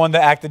be the one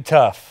that acted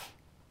tough.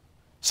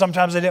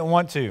 Sometimes I didn't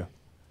want to.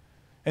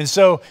 And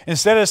so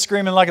instead of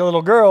screaming like a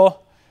little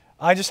girl,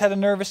 I just had a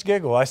nervous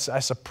giggle. I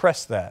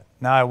suppressed that.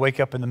 Now I wake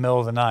up in the middle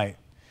of the night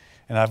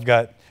and I've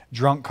got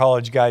drunk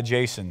college guy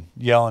Jason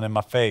yelling in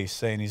my face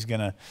saying he's going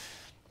to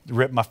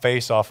rip my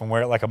face off and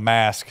wear it like a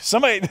mask.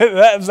 Somebody,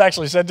 that was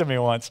actually said to me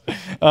once.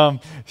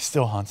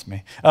 Still haunts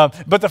me.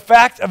 But the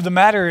fact of the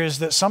matter is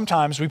that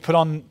sometimes we put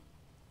on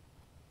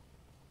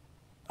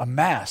a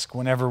mask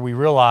whenever we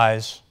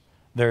realize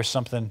there's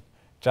something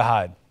to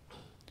hide.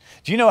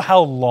 Do you know how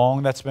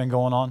long that's been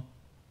going on?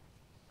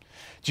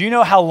 Do you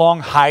know how long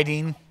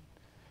hiding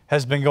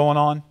has been going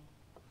on?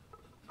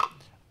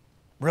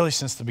 Really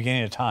since the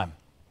beginning of time,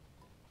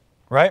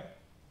 right?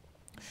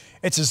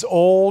 It's as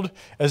old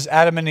as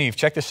Adam and Eve.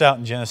 Check this out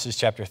in Genesis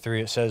chapter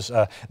 3. It says,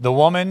 the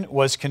woman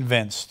was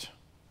convinced.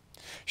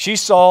 She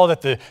saw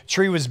that the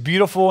tree was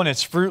beautiful and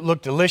its fruit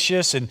looked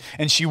delicious, and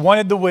she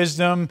wanted the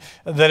wisdom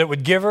that it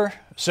would give her.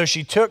 So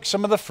she took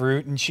some of the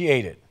fruit and she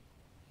ate it.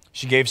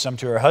 She gave some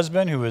to her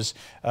husband who was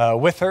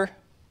with her,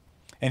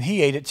 and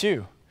he ate it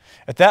too.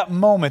 At that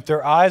moment,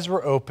 their eyes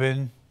were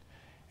open,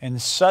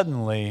 and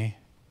suddenly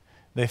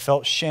they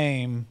felt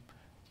shame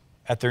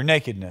at their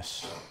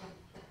nakedness.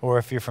 Or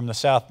if you're from the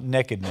South,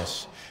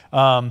 nakedness.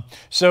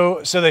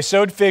 So they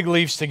sewed fig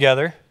leaves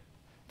together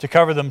to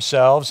cover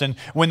themselves. And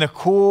when the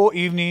cool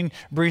evening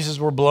breezes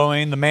were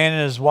blowing, the man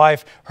and his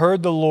wife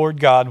heard the Lord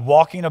God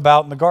walking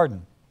about in the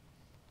garden.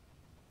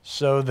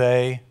 So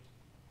they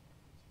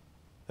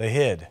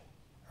hid,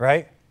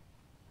 right?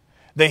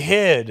 They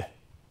hid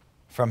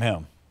from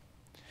him.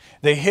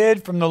 They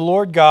hid from the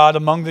Lord God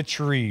among the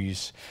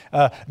trees.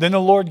 Then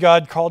the Lord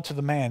God called to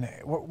the man,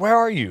 "Where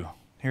are you?"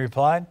 He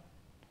replied,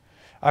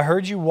 "I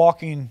heard you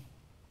walking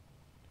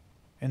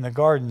in the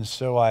garden,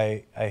 so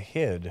I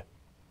hid.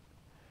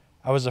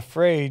 I was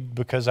afraid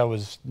because I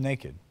was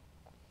naked."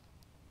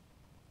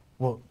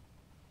 Well,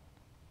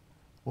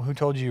 who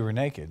told you you were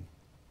naked?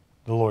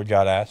 The Lord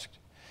God asked.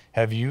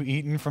 "Have you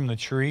eaten from the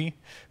tree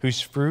whose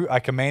fruit I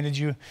commanded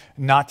you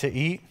not to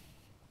eat?"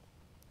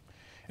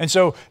 And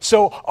so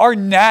our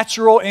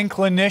natural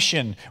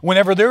inclination,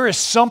 whenever there is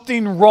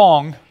something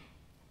wrong,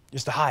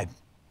 is to hide,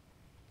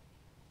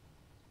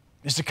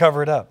 is to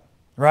cover it up,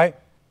 right?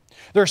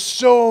 There's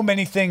so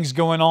many things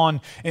going on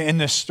in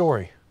this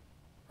story,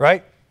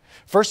 right?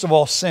 First of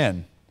all,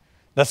 sin.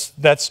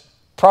 That's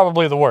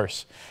probably the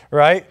worst,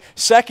 right?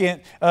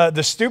 Second,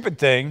 the stupid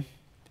thing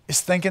is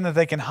thinking that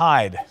they can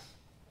hide.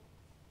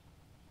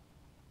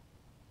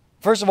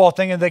 First of all,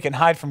 thinking they can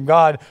hide from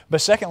God, but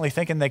secondly,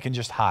 thinking they can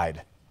just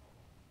hide,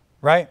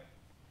 right?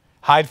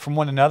 Hide from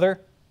one another,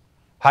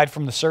 hide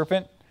from the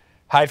serpent,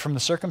 hide from the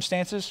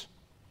circumstances,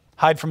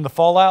 hide from the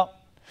fallout.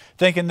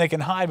 Thinking they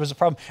can hide was a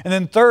problem. And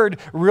then third,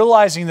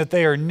 realizing that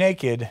they are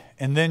naked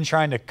and then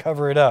trying to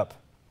cover it up.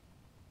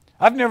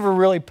 I've never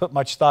really put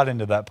much thought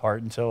into that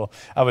part until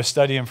I was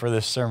studying for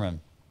this sermon.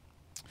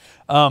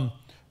 But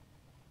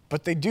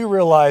they do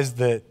realize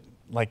that,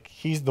 like,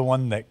 he's the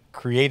one that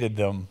created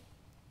them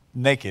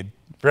naked,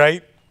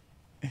 right?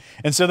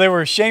 And so they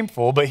were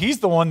shameful, but he's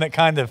the one that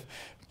kind of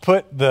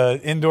put the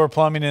indoor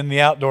plumbing and the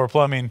outdoor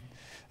plumbing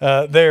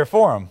there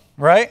for them,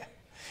 right?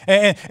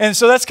 And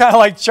so that's kind of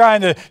like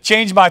trying to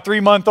change my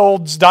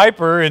 3-month-old's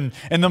diaper and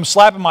them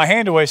slapping my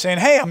hand away saying,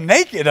 "Hey, I'm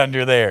naked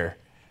under there."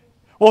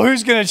 Well,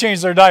 who's going to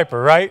change their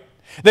diaper, right?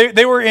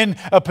 They were in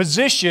a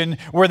position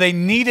where they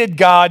needed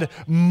God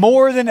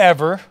more than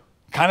ever,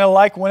 kind of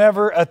like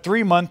whenever a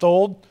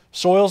 3-month-old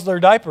soils their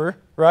diaper,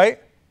 right?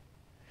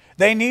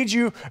 They need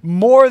you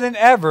more than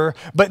ever,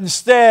 but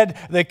instead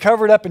they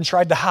covered up and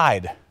tried to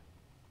hide.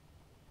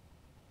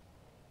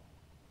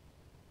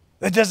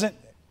 That doesn't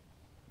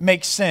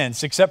make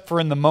sense, except for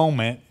in the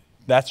moment,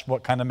 that's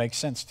what kind of makes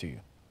sense to you.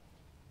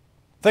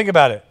 Think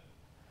about it.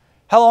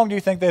 How long do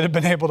you think they'd have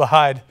been able to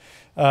hide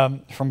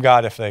from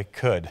God if they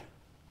could?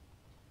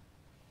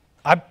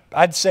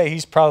 I'd say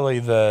he's probably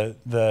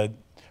the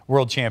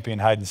world champion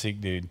hide-and-seek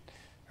dude,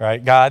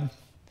 right? God,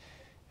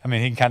 I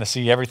mean, he can kind of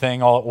see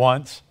everything all at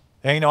once.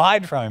 There ain't no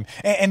hide from him.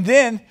 And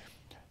then,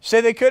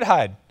 say they could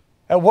hide.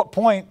 At what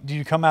point do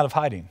you come out of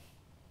hiding?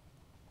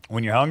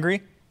 When you're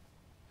hungry?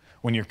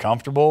 When you're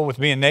comfortable with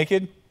being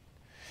naked?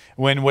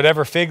 When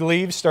whatever fig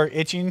leaves start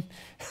itching?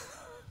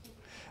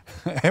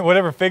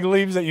 Whatever fig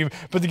leaves that you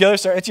put together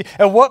start itching?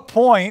 At what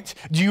point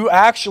do you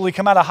actually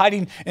come out of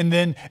hiding and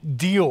then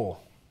deal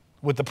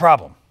with the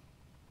problem?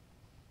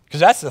 Because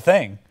that's the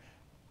thing.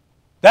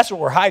 That's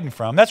what we're hiding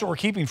from. That's what we're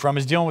keeping from,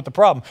 is dealing with the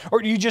problem.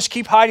 Or do you just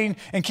keep hiding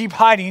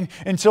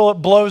until it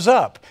blows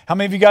up? How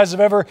many of you guys have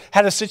ever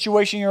had a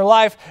situation in your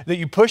life that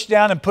you push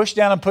down and push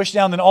down and push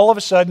down, then all of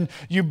a sudden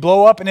you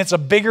blow up and it's a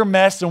bigger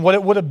mess than what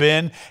it would have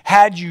been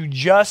had you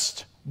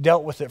just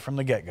dealt with it from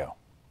the get-go?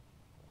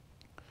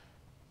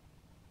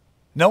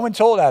 No one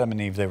told Adam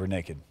and Eve they were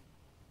naked.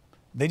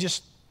 They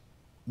just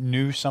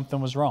knew something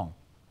was wrong.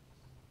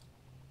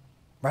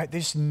 Right? They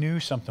just knew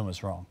something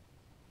was wrong.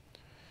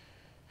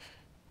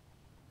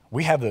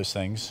 We have those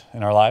things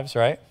in our lives,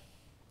 right?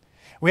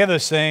 We have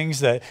those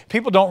things that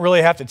people don't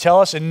really have to tell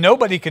us, and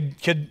nobody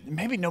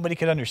maybe nobody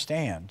could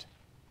understand,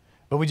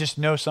 but we just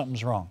know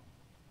something's wrong.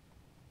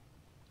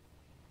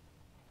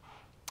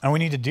 And we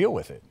need to deal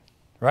with it,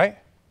 right?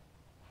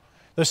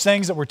 Those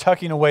things that we're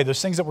tucking away,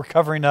 those things that we're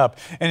covering up.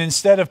 And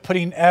instead of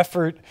putting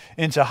effort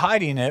into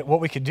hiding it, what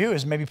we could do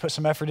is maybe put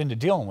some effort into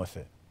dealing with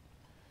it.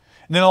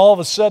 And then all of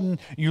a sudden,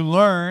 you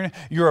learn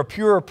you're a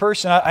purer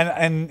person.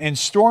 And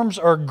storms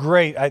are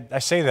great. I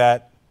say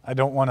that. I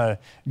don't want to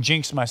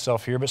jinx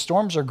myself here, but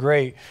storms are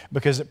great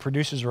because it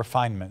produces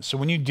refinement. So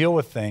when you deal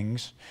with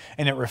things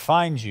and it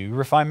refines you,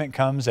 refinement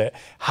comes at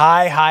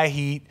high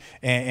heat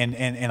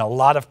and a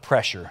lot of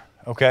pressure,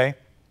 okay?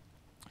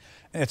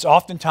 And it's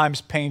oftentimes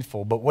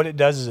painful, but what it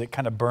does is it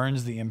kind of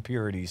burns the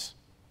impurities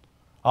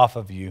off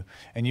of you,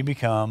 and you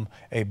become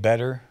a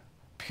better,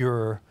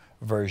 purer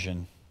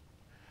version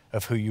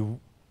of who you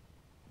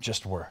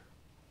just were.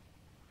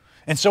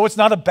 And so it's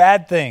not a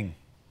bad thing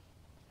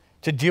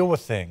to deal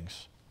with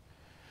things.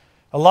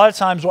 A lot of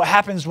times what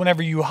happens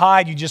whenever you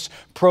hide, you just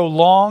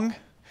prolong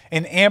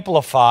and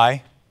amplify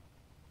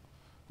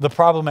the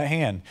problem at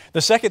hand.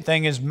 The second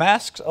thing is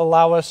masks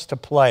allow us to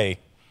play,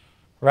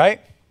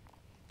 right?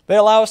 They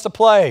allow us to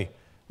play.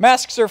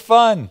 Masks are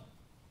fun.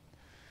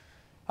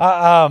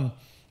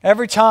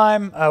 Every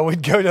time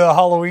we'd go to the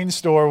Halloween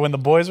store when the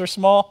boys were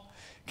small,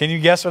 can you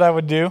guess what I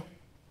would do?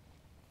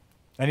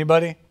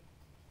 Anybody?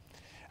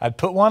 I'd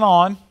put one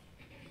on,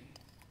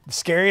 the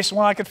scariest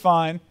one I could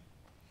find,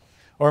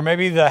 or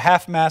maybe the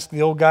half mask,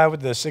 the old guy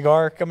with the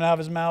cigar coming out of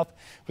his mouth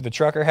with the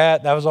trucker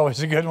hat. That was always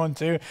a good one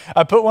too.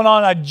 I'd put one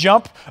on, I'd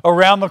jump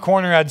around the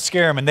corner, I'd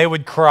scare them, and they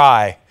would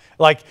cry.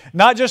 Like,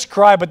 not just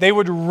cry, but they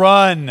would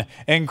run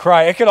and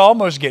cry. It could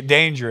almost get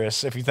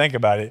dangerous if you think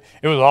about it.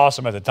 It was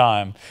awesome at the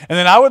time. And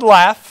then I would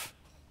laugh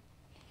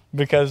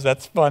because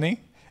that's funny.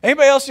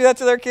 Anybody else do that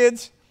to their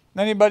kids?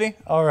 Anybody?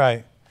 All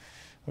right.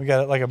 We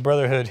got like a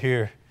brotherhood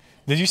here.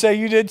 Did you say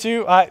you did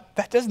too?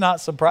 That does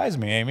not surprise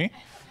me, Amy.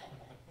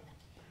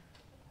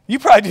 You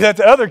probably do that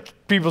to other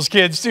people's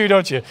kids too,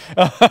 don't you?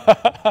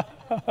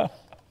 But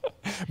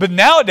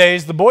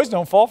nowadays, the boys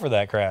don't fall for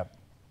that crap.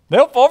 They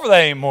don't fall for that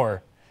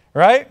anymore,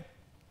 right?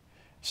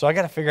 So I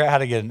got to figure out how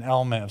to get an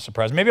element of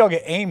surprise. Maybe I'll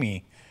get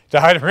Amy to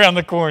hide around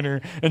the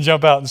corner and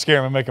jump out and scare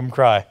them and make them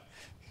cry.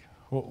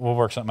 We'll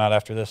work something out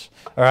after this,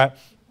 all right?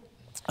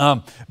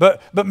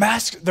 But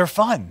masks, they're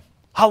fun.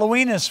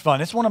 Halloween is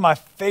fun. It's one of my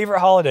favorite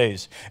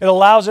holidays. It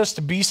allows us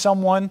to be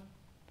someone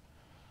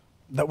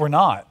that we're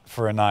not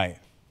for a night,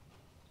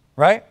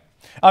 right?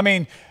 I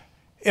mean,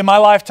 in my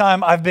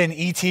lifetime, I've been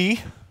E.T.,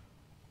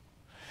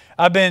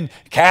 I've been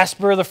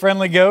Casper the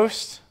Friendly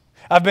Ghost,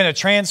 I've been a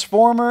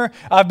Transformer,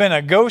 I've been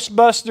a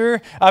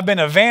Ghostbuster, I've been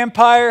a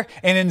vampire,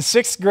 and in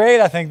 6th grade,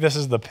 I think this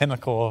is the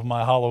pinnacle of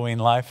my Halloween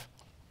life.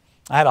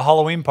 I had a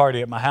Halloween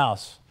party at my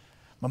house.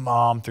 My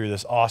mom threw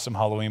this awesome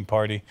Halloween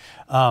party.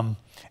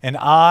 And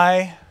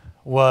I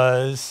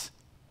was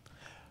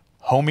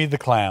Homie the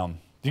Clown.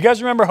 Do you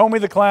guys remember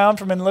Homie the Clown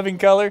from In Living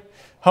Color?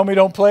 Homie,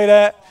 don't play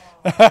that.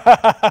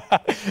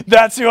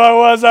 That's who I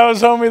was. I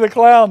was Homie the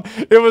Clown.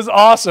 It was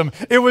awesome.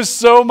 It was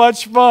so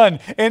much fun.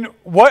 And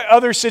what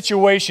other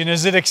situation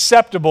is it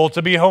acceptable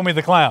to be Homie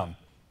the Clown?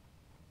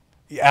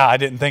 Yeah, I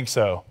didn't think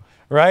so,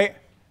 right?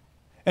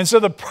 And so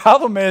the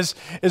problem is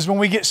when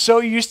we get so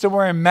used to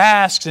wearing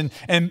masks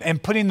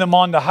and putting them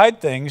on to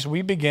hide things,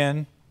 we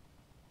begin,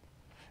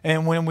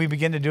 and when we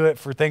begin to do it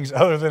for things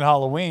other than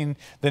Halloween,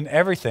 then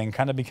everything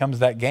kind of becomes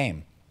that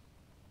game,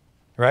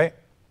 right?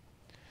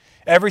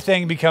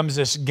 Everything becomes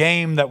this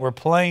game that we're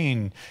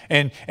playing,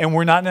 and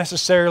we're not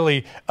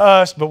necessarily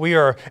us, but we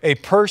are a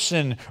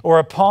person or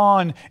a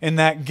pawn in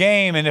that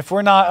game. And if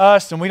we're not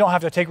us, then we don't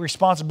have to take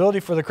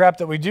responsibility for the crap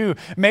that we do.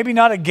 Maybe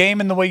not a game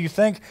in the way you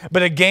think,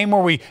 but a game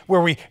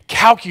where we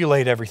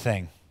calculate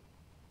everything,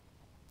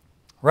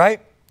 right?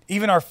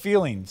 Even our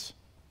feelings.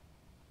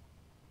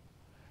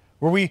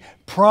 Where we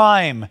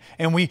prime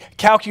and we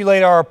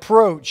calculate our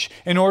approach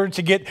in order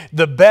to get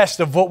the best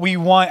of what we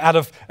want out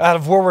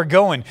of where we're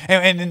going.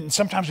 And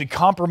sometimes we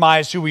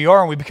compromise who we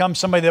are and we become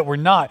somebody that we're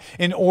not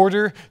in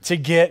order to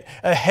get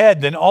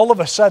ahead. Then all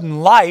of a sudden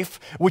life,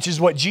 which is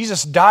what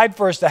Jesus died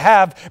for us to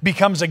have,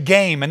 becomes a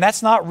game. And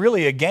that's not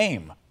really a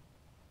game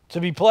to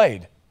be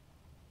played.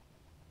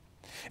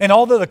 And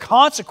although the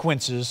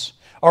consequences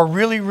are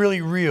really,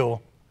 really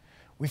real,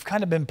 we've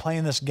kind of been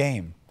playing this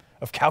game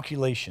of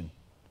calculation.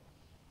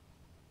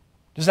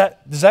 Does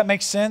that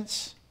make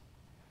sense?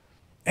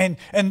 And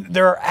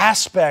there are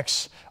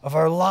aspects of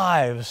our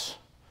lives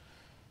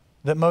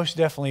that most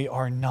definitely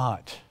are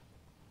not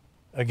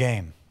a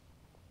game.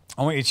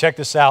 I want you to check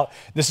this out.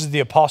 This is the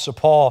Apostle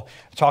Paul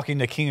talking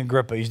to King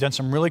Agrippa. He's done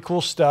some really cool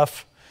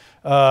stuff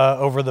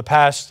over the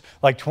past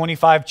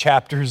 25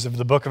 chapters of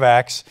the book of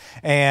Acts.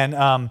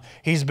 And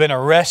he's been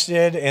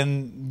arrested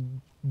and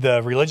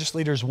the religious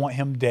leaders want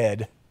him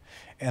dead.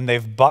 And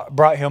they've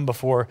brought him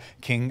before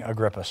King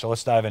Agrippa. So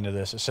let's dive into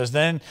this. It says,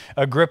 Then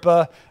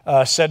Agrippa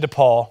said to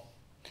Paul,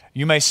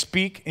 You may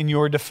speak in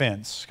your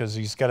defense, because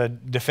he's got to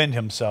defend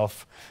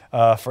himself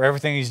for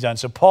everything he's done.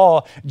 So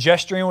Paul,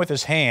 gesturing with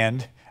his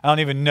hand, I don't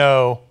even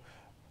know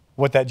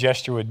what that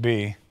gesture would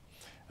be.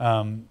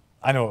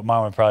 I know what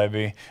mine would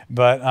probably be.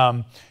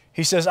 But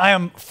he says, I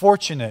am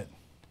fortunate,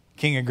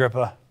 King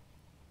Agrippa,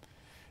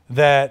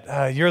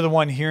 that you're the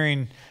one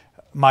hearing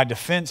my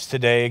defense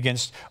today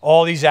against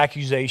all these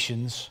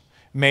accusations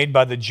made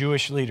by the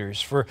Jewish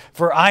leaders.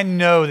 For I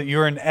know that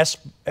you're an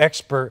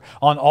expert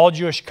on all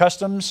Jewish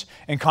customs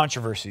and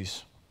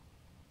controversies.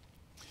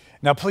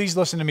 Now, please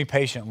listen to me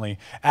patiently.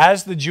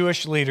 As the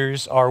Jewish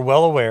leaders are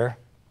well aware,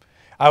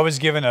 I was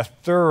given a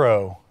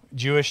thorough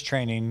Jewish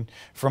training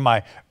from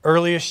my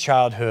earliest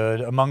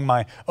childhood among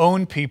my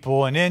own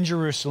people and in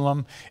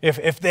Jerusalem.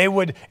 If they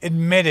would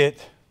admit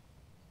it,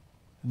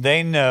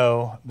 they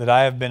know that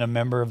I have been a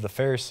member of the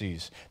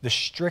Pharisees, the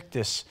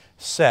strictest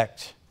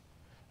sect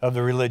of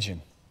the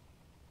religion.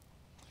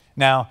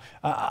 Now,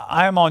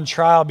 I am on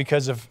trial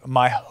because of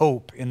my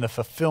hope in the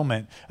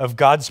fulfillment of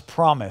God's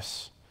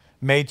promise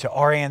made to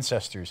our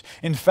ancestors.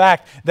 In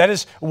fact, that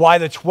is why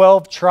the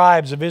 12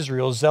 tribes of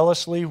Israel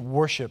zealously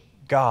worship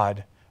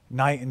God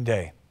night and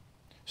day,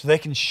 so they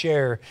can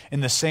share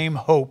in the same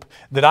hope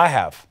that I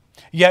have.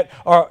 Yet,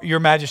 Your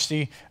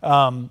Majesty,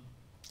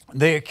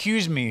 they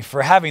accuse me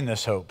for having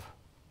this hope.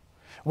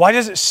 Why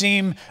does it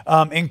seem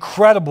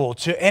incredible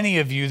to any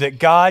of you that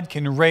God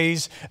can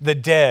raise the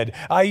dead?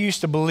 I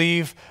used to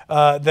believe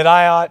that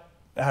I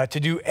ought to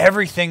do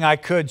everything I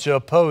could to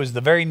oppose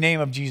the very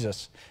name of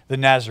Jesus, the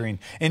Nazarene.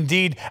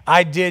 Indeed,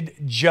 I did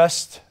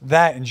just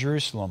that in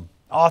Jerusalem,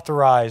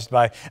 authorized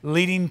by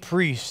leading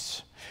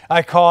priests.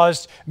 I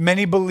caused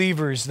many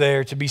believers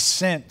there to be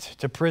sent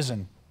to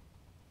prison,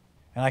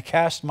 and I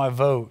cast my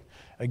vote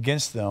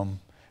against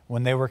them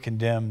when they were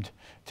condemned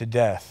to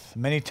death.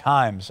 Many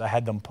times I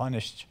had them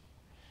punished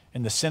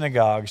in the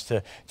synagogues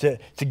to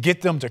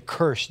get them to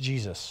curse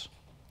Jesus.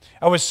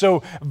 I was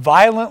so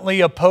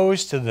violently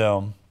opposed to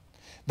them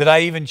that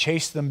I even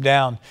chased them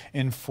down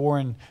in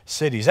foreign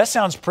cities. That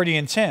sounds pretty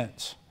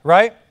intense,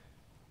 right?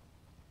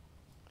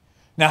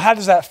 Now, how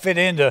does that fit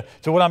into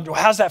how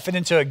does that fit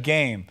into a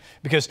game?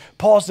 Because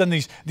Paul's done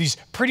these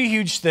pretty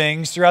huge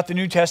things throughout the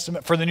New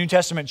Testament for the New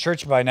Testament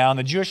church by now, and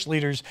the Jewish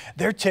leaders,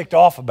 they're ticked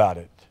off about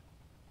it.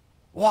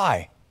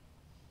 Why?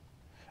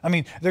 I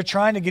mean, they're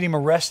trying to get him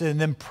arrested and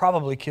then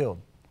probably killed.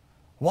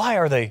 Why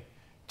are they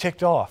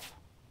ticked off?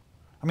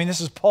 I mean, this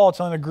is Paul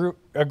telling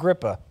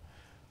Agrippa.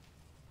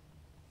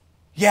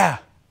 Yeah,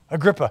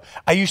 Agrippa,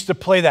 I used to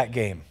play that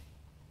game.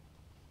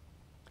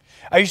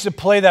 I used to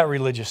play that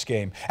religious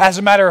game. As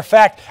a matter of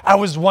fact, I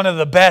was one of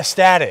the best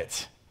at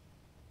it.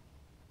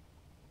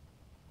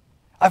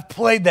 I've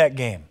played that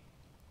game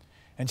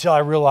until I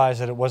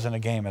realized that it wasn't a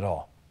game at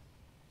all.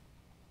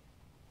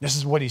 This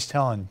is what he's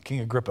telling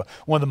King Agrippa,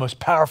 one of the most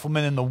powerful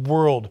men in the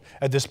world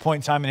at this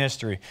point in time in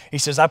history. He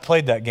says, I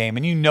played that game,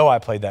 and you know I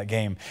played that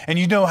game, and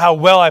you know how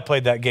well I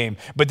played that game,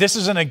 but this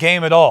isn't a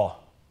game at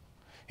all.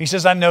 He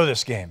says, I know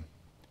this game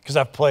because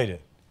I've played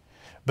it,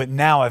 but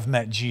now I've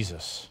met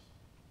Jesus.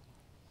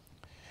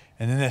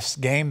 And in this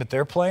game that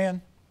they're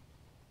playing,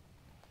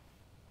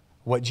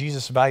 what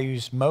Jesus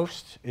values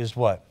most is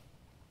what?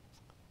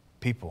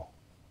 People.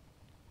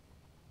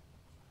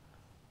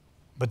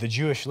 But the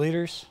Jewish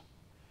leaders,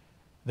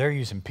 they're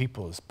using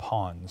people as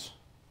pawns.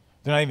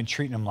 They're not even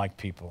treating them like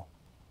people.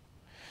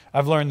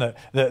 I've learned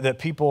that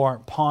people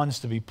aren't pawns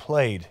to be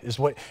played, is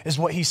what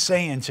he's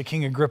saying to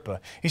King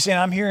Agrippa. He's saying,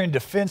 I'm here in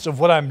defense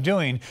of what I'm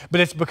doing, but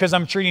it's because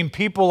I'm treating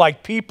people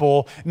like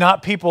people,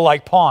 not people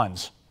like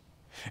pawns.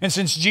 And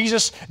since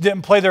Jesus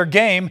didn't play their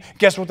game,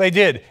 guess what they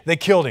did? They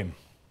killed him.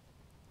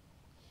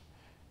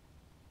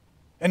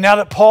 And now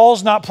that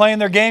Paul's not playing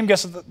their game,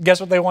 guess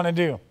what they want to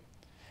do?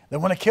 They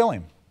want to kill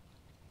him.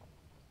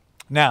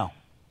 Now,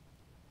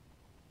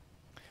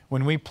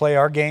 when we play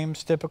our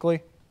games,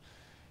 typically,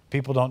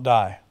 people don't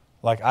die.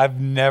 Like, I've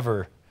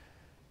never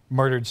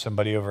murdered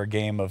somebody over a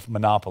game of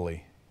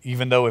Monopoly.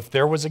 Even though if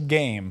there was a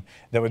game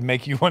that would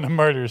make you want to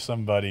murder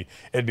somebody,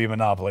 it'd be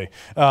Monopoly.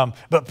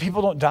 But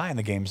people don't die in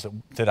the games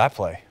that I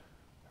play,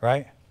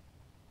 right?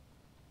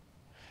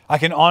 I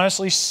can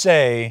honestly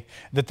say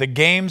that the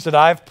games that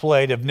I've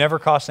played have never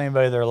cost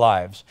anybody their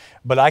lives.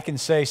 But I can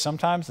say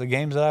sometimes the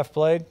games that I've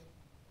played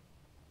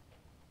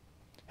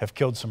have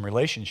killed some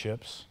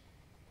relationships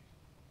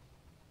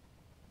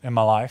in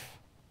my life.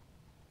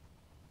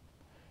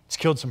 It's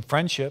killed some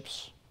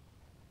friendships.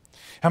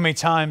 How many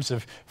times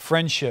have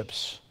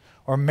friendships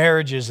or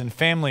marriages and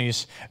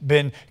families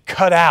been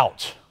cut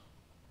out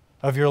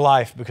of your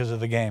life because of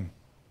the game?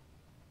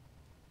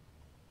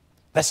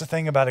 That's the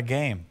thing about a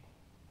game.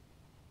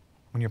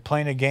 When you're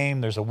playing a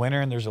game, there's a winner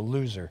and there's a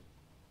loser.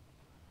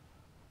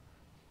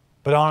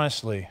 But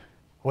honestly,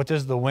 what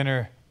does the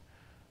winner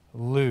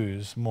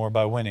lose more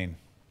by winning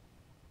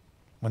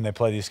when they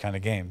play these kind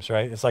of games,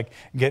 right? It's like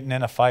getting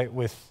in a fight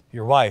with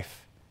your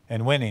wife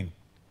and winning.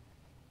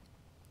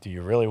 Do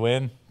you really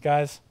win,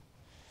 guys?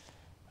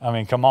 I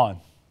mean, come on.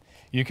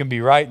 You can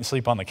be right and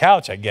sleep on the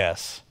couch, I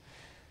guess.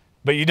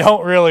 But you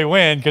don't really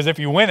win, because if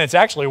you win, it's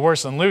actually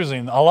worse than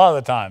losing a lot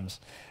of the times,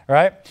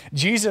 right?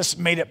 Jesus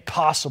made it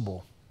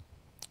possible.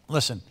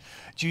 Listen,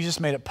 Jesus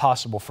made it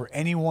possible for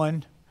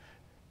anyone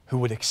who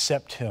would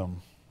accept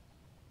him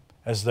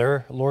as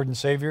their Lord and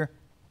Savior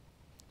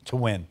to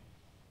win.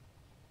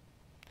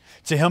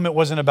 To him, it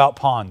wasn't about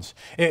pawns.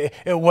 It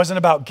wasn't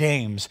about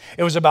games.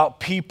 It was about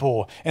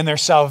people and their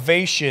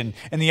salvation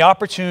and the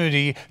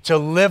opportunity to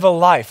live a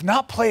life,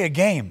 not play a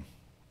game,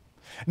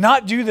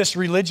 not do this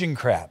religion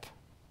crap,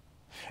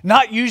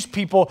 not use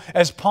people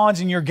as pawns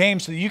in your game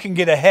so that you can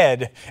get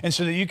ahead and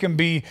so that you can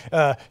be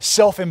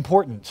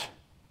self-important.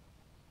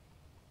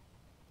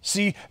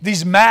 See,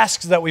 these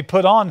masks that we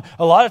put on,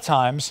 a lot of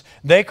times,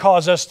 they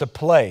cause us to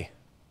play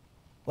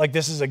like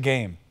this is a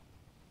game.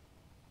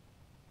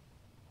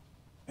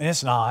 And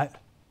it's not.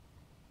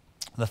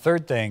 The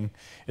third thing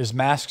is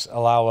masks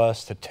allow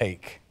us to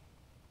take.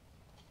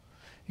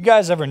 You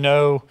guys ever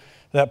know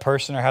that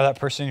person or have that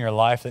person in your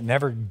life that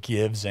never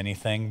gives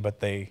anything, but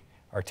they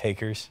are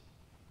takers?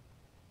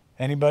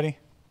 Anybody?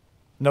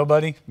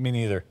 Nobody? Me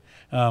neither.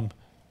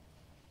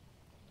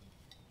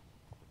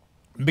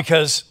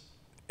 Because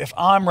if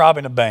I'm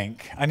robbing a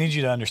bank, I need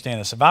you to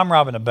understand this. If I'm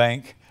robbing a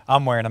bank,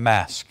 I'm wearing a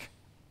mask.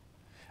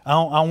 I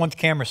don't want the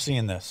camera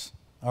seeing this,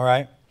 all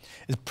right?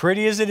 As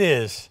pretty as it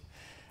is,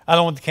 I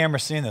don't want the camera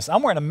seeing this.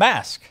 I'm wearing a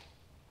mask.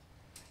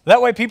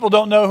 That way people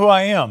don't know who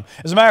I am.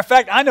 As a matter of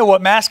fact, I know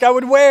what mask I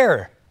would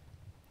wear.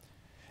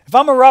 If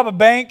I'm going to rob a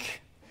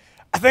bank,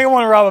 I think I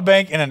want to rob a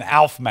bank in an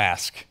Alf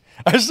mask.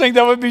 I just think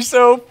that would be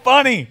so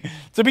funny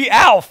to be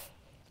Alf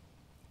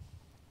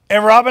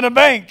and robbing a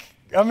bank.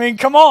 I mean,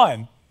 come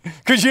on.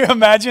 Could you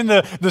imagine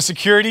the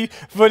security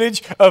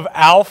footage of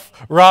Alf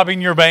robbing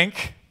your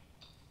bank?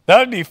 That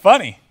would be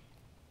funny.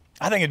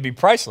 I think it'd be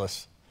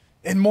priceless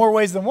in more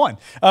ways than one.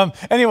 But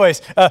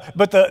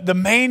the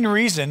main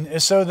reason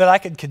is so that I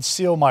could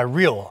conceal my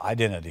real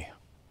identity.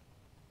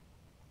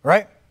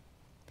 Right?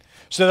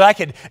 So that I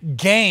could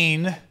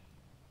gain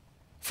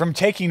from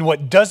taking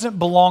what doesn't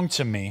belong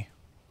to me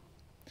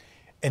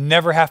and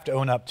never have to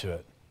own up to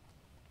it.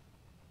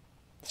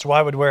 That's why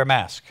I would wear a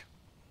mask.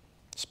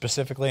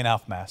 Specifically an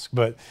Alf mask.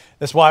 But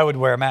that's why I would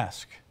wear a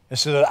mask.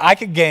 It's so that I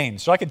could gain,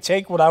 so I could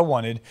take what I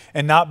wanted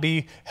and not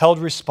be held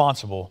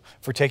responsible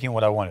for taking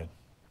what I wanted.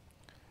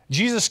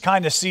 Jesus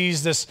kind of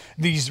sees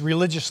these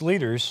religious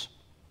leaders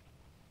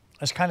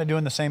as kind of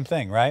doing the same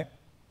thing, right?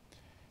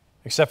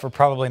 Except for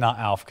probably not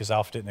Alf, because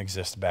Alf didn't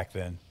exist back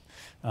then.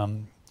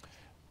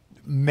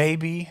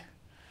 Maybe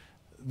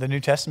the New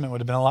Testament would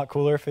have been a lot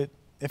cooler if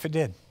it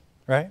did,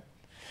 right?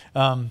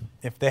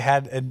 If they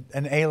had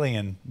an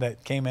alien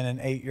that came in and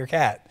ate your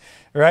cat,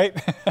 right?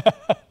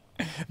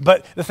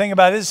 But the thing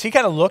about it is, he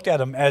kind of looked at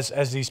them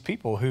as these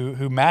people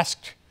who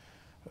masked,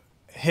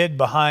 hid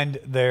behind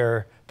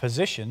their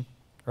position,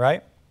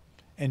 right?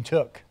 And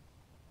took.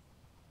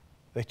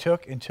 They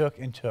took and took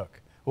and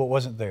took what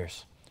wasn't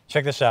theirs.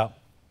 Check this out.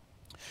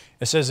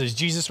 It says, as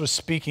Jesus was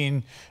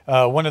speaking,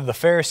 one of the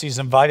Pharisees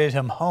invited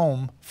him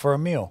home for a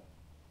meal.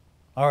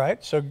 All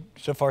right, so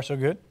far so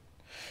good.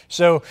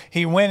 So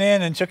he went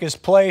in and took his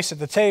place at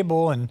the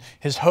table, and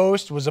his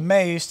host was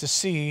amazed to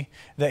see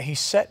that he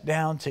sat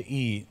down to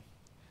eat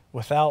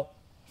without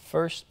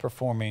first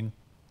performing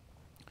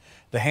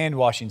the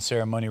hand-washing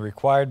ceremony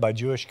required by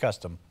Jewish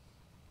custom.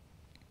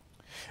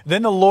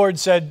 Then the Lord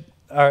said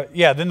to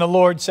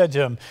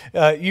him,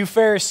 you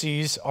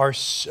Pharisees are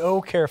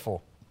so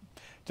careful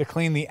to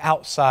clean the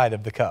outside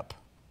of the cup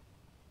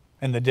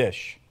and the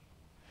dish,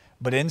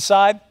 but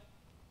inside,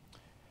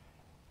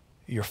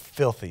 you're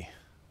filthy.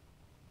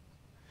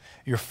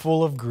 You're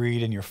full of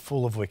greed and you're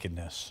full of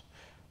wickedness.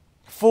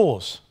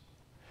 Fools.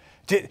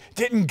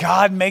 Didn't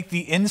God make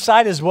the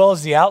inside as well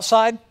as the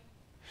outside?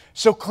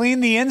 So clean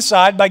the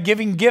inside by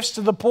giving gifts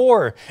to the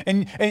poor,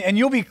 and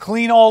you'll be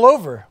clean all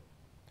over.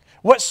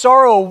 What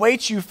sorrow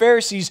awaits you,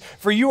 Pharisees,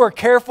 for you are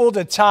careful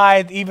to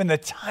tithe even the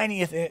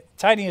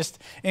tiniest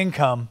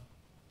income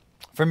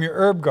from your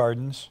herb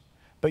gardens,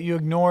 but you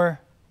ignore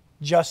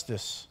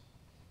justice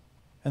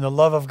and the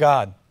love of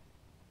God.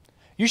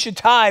 You should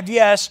tithe,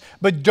 yes,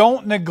 but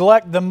don't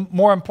neglect the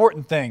more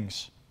important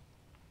things.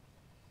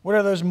 What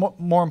are those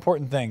more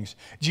important things?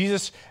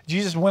 Jesus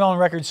went on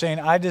record saying,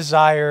 I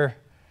desire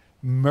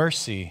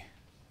mercy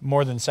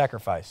more than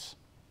sacrifice.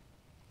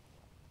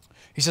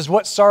 He says,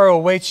 what sorrow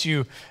awaits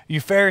you,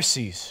 you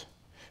Pharisees?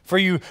 For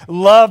you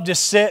love to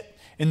sit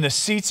in the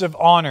seats of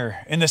honor,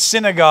 in the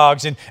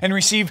synagogues, and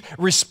receive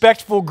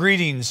respectful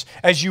greetings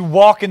as you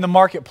walk in the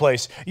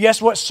marketplace.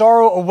 Yes, what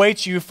sorrow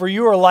awaits you, for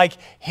you are like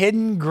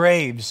hidden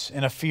graves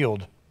in a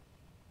field.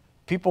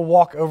 People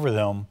walk over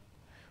them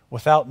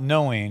without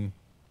knowing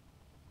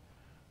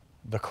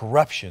the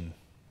corruption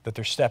that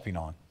they're stepping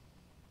on.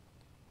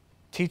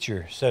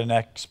 Teacher, said an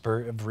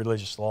expert of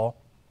religious law,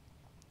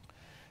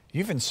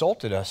 you've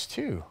insulted us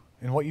too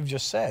in what you've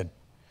just said.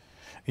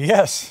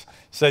 Yes,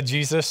 said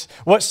Jesus,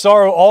 what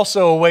sorrow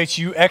also awaits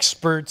you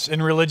experts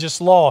in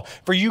religious law,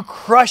 for you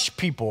crush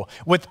people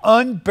with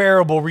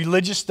unbearable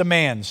religious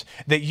demands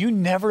that you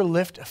never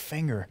lift a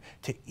finger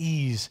to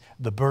ease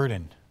the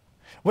burden.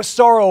 What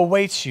sorrow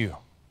awaits you,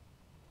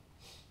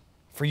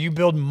 for you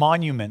build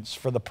monuments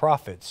for the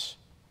prophets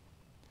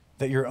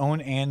that your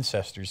own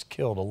ancestors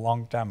killed a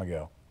long time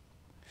ago.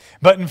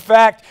 But in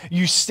fact,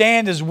 you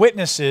stand as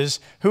witnesses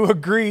who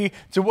agree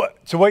to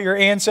what your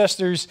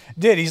ancestors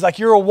did. He's like,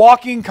 you're a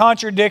walking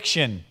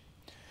contradiction.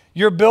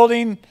 You're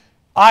building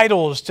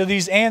idols to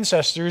these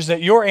ancestors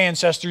that your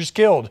ancestors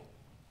killed.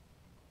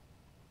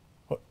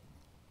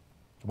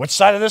 Which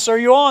side of this are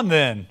you on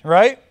then,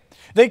 right?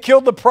 They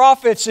killed the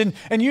prophets, and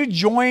you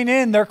join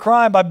in their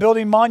crime by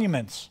building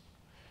monuments.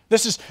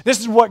 This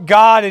is what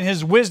God in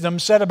his wisdom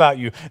said about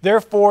you.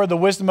 Therefore, the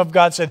wisdom of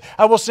God said,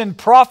 I will send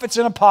prophets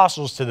and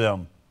apostles to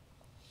them.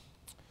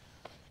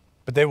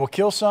 But they will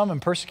kill some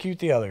and persecute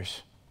the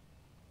others.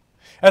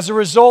 As a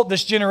result,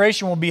 this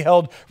generation will be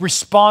held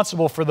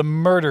responsible for the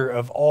murder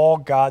of all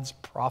God's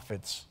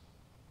prophets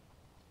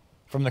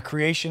from the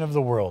creation of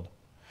the world.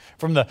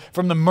 From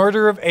the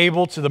murder of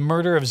Abel to the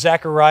murder of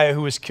Zechariah,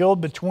 who was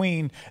killed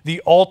between the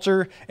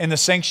altar and the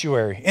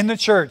sanctuary, in the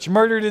church,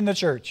 murdered in the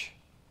church.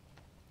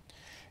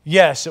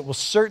 Yes, it will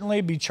certainly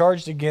be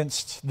charged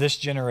against this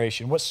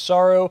generation. What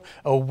sorrow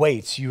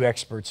awaits you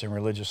experts in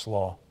religious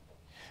law?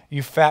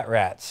 You fat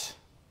rats,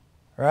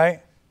 right?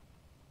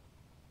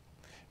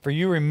 For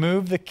you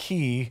remove the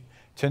key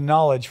to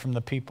knowledge from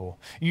the people.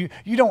 You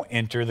don't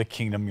enter the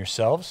kingdom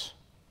yourselves,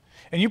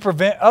 and you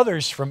prevent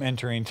others from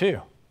entering too.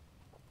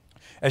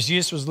 As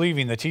Jesus was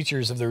leaving, the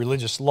teachers of the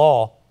religious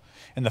law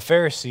and the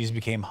Pharisees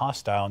became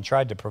hostile and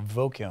tried to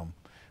provoke him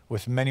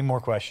with many more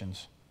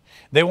questions.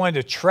 They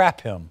wanted to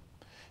trap him,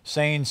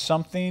 saying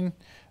something.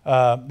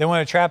 They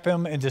wanted to trap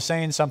him into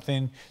saying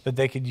something that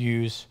they could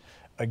use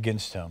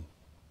against him.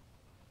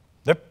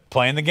 They're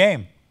playing the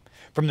game.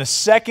 From the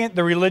second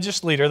the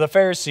religious leader, the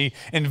Pharisee,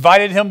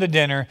 invited him to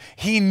dinner,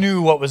 he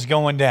knew what was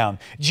going down.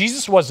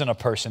 Jesus wasn't a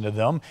person to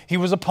them. He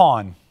was a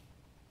pawn.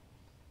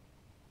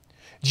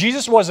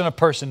 Jesus wasn't a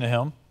person to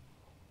him.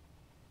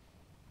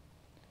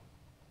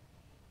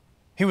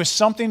 He was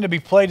something to be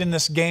played in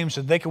this game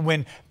so that they could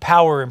win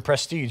power and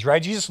prestige,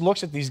 right? Jesus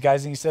looks at these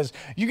guys and he says,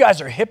 you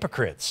guys are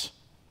hypocrites.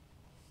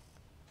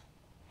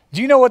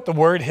 Do you know what the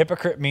word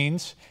hypocrite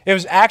means? It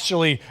was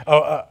actually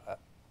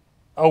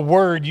a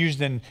word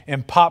used in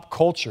pop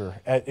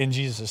culture in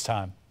Jesus'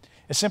 time.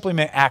 It simply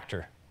meant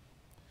actor.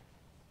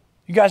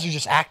 You guys are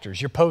just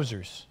actors. You're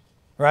posers.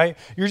 Right?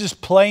 You're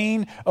just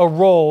playing a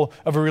role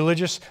of a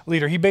religious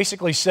leader. He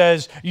basically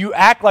says, you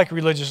act like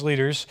religious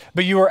leaders,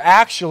 but you are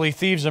actually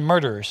thieves and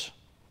murderers.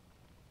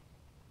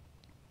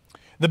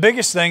 The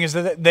biggest thing is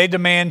that they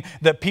demand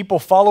that people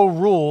follow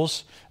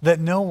rules that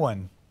no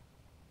one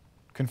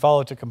can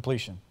follow to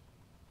completion.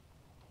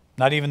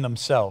 Not even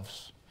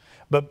themselves.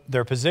 But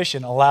their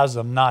position allows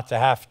them not to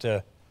have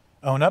to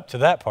own up to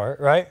that part,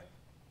 right?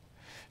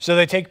 So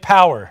they take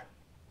power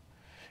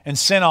and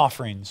sin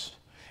offerings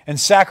and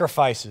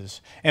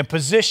sacrifices and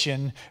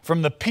position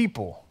from the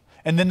people,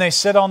 and then they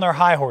sit on their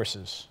high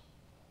horses.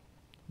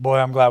 Boy,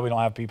 I'm glad we don't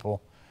have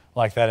people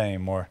like that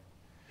anymore.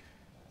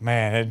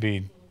 Man, it'd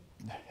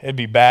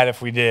be bad if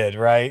we did,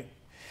 right?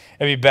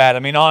 It'd be bad. I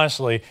mean,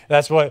 honestly,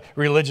 that's what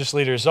religious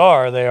leaders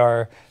are. They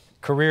are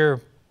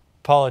career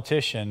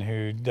politician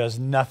who does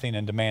nothing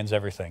and demands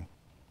everything.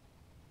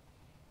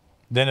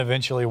 Then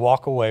eventually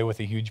walk away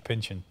with a huge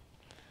pension.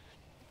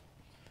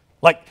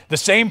 Like the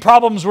same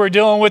problems we're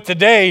dealing with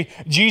today,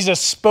 Jesus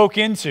spoke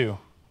into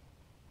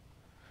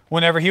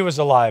whenever he was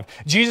alive.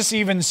 Jesus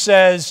even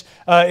says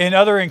in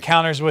other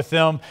encounters with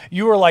them,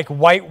 you are like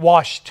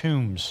whitewashed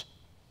tombs.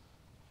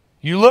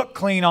 You look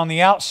clean on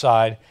the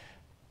outside,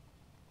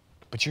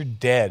 but you're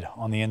dead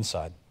on the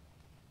inside.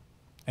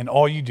 And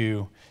all you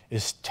do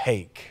is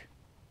take.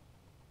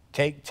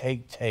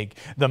 Take.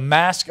 The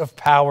mask of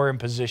power and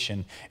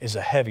position is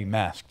a heavy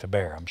mask to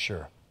bear, I'm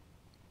sure.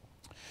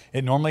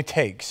 It normally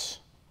takes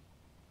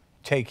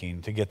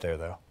taking to get there,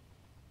 though.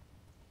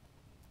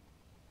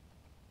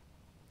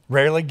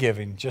 Rarely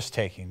giving, just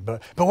taking.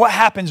 But what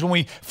happens when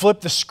we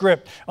flip the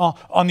script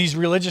on these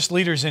religious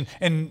leaders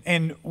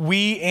and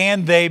we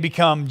and they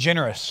become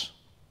generous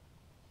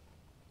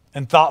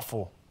and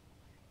thoughtful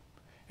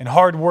and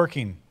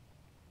hardworking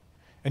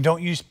and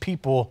don't use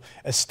people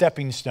as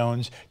stepping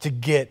stones to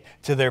get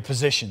to their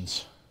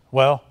positions?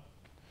 Well,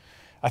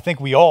 I think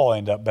we all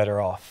end up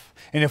better off.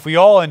 And if we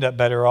all end up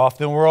better off,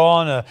 then we're all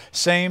on a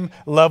same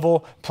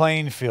level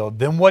playing field.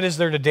 Then what is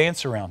there to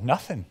dance around?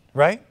 Nothing,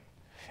 right?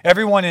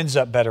 Everyone ends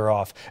up better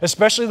off,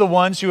 especially the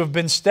ones who have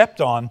been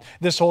stepped on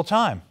this whole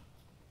time.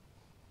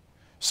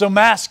 So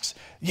masks,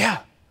 yeah,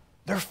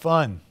 they're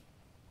fun.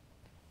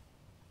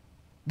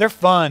 They're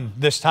fun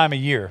this time of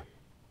year.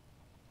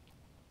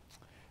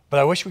 But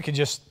I wish we could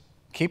just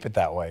keep it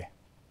that way.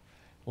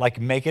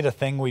 Like make it a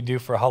thing we do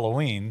for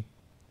Halloween,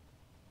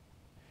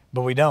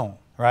 but we don't,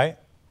 right?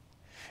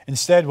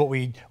 Instead, what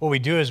we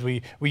do is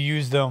we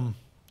use them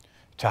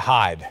to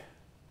hide.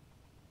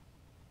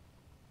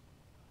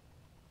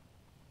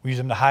 We use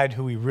them to hide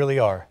who we really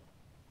are,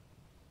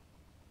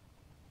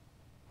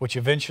 which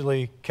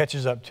eventually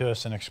catches up to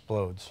us and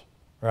explodes,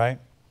 right?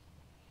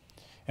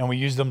 And we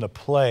use them to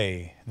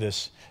play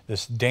this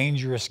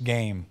dangerous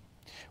game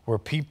where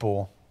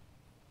people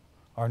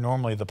are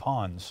normally the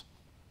pawns.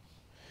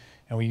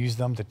 And we use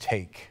them to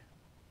take.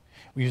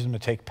 We use them to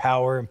take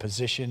power and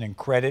position and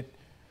credit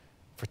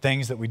for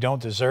things that we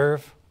don't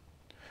deserve,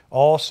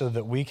 all so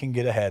that we can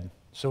get ahead,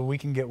 so we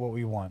can get what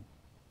we want.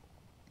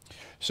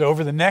 So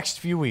over the next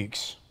few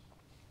weeks,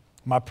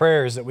 my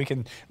prayer is that we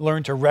can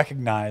learn to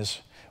recognize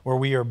where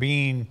we are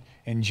being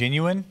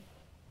ingenuine,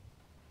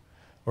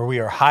 where we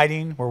are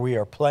hiding, where we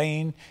are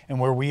playing, and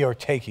where we are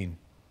taking,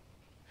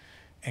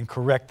 and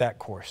correct that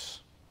course,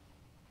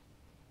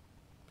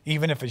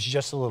 even if it's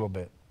just a little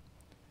bit.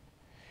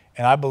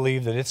 And I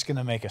believe that it's going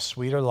to make a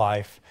sweeter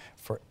life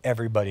for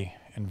everybody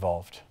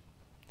involved.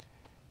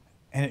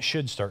 And it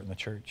should start in the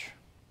church,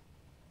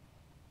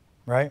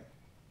 right?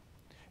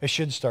 It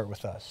should start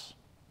with us.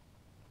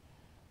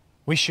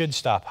 We should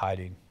stop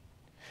hiding.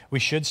 We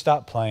should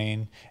stop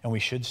playing, and we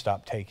should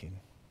stop taking.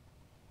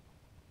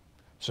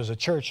 So as a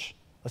church,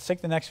 let's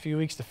take the next few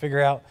weeks to figure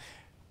out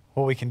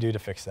what we can do to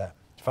fix that.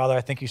 Father,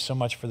 I thank you so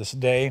much for this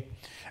day.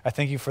 I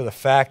thank you for the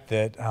fact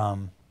that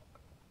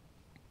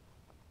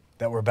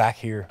that we're back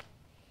here,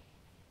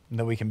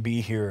 that we can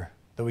be here,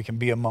 that we can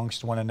be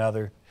amongst one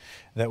another,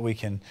 that we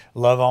can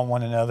love on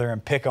one another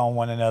and pick on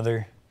one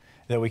another,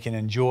 that we can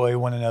enjoy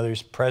one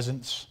another's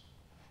presence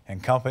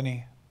and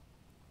company.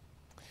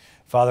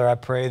 Father, I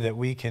pray that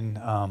we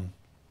can,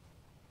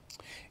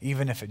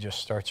 even if it just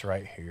starts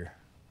right here,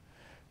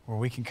 where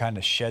we can kind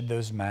of shed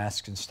those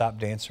masks and stop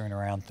dancing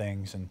around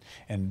things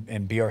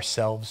and be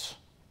ourselves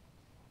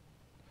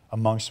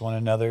amongst one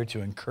another,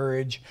 to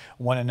encourage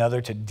one another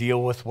to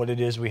deal with what it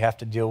is we have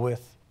to deal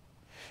with,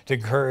 to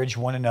encourage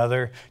one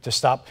another to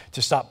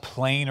stop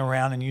playing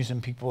around and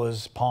using people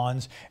as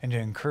pawns, and to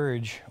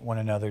encourage one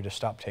another to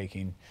stop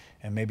taking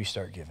and maybe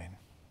start giving.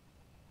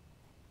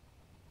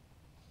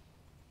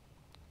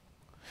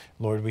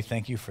 Lord, we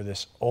thank you for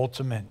this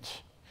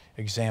ultimate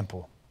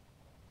example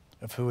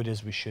of who it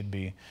is we should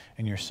be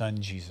in your Son,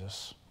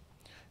 Jesus,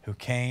 who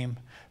came,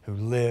 who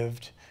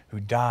lived, who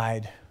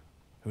died,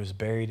 who was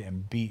buried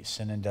and beat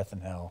sin and death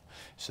and hell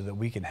so that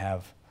we can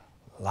have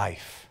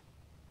life.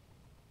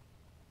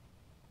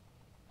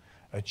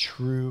 A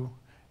true,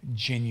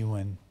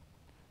 genuine,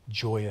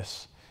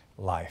 joyous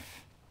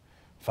life.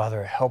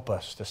 Father, help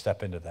us to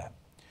step into that.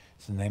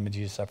 It's in the name of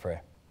Jesus I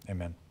pray.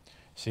 Amen.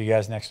 See you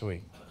guys next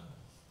week.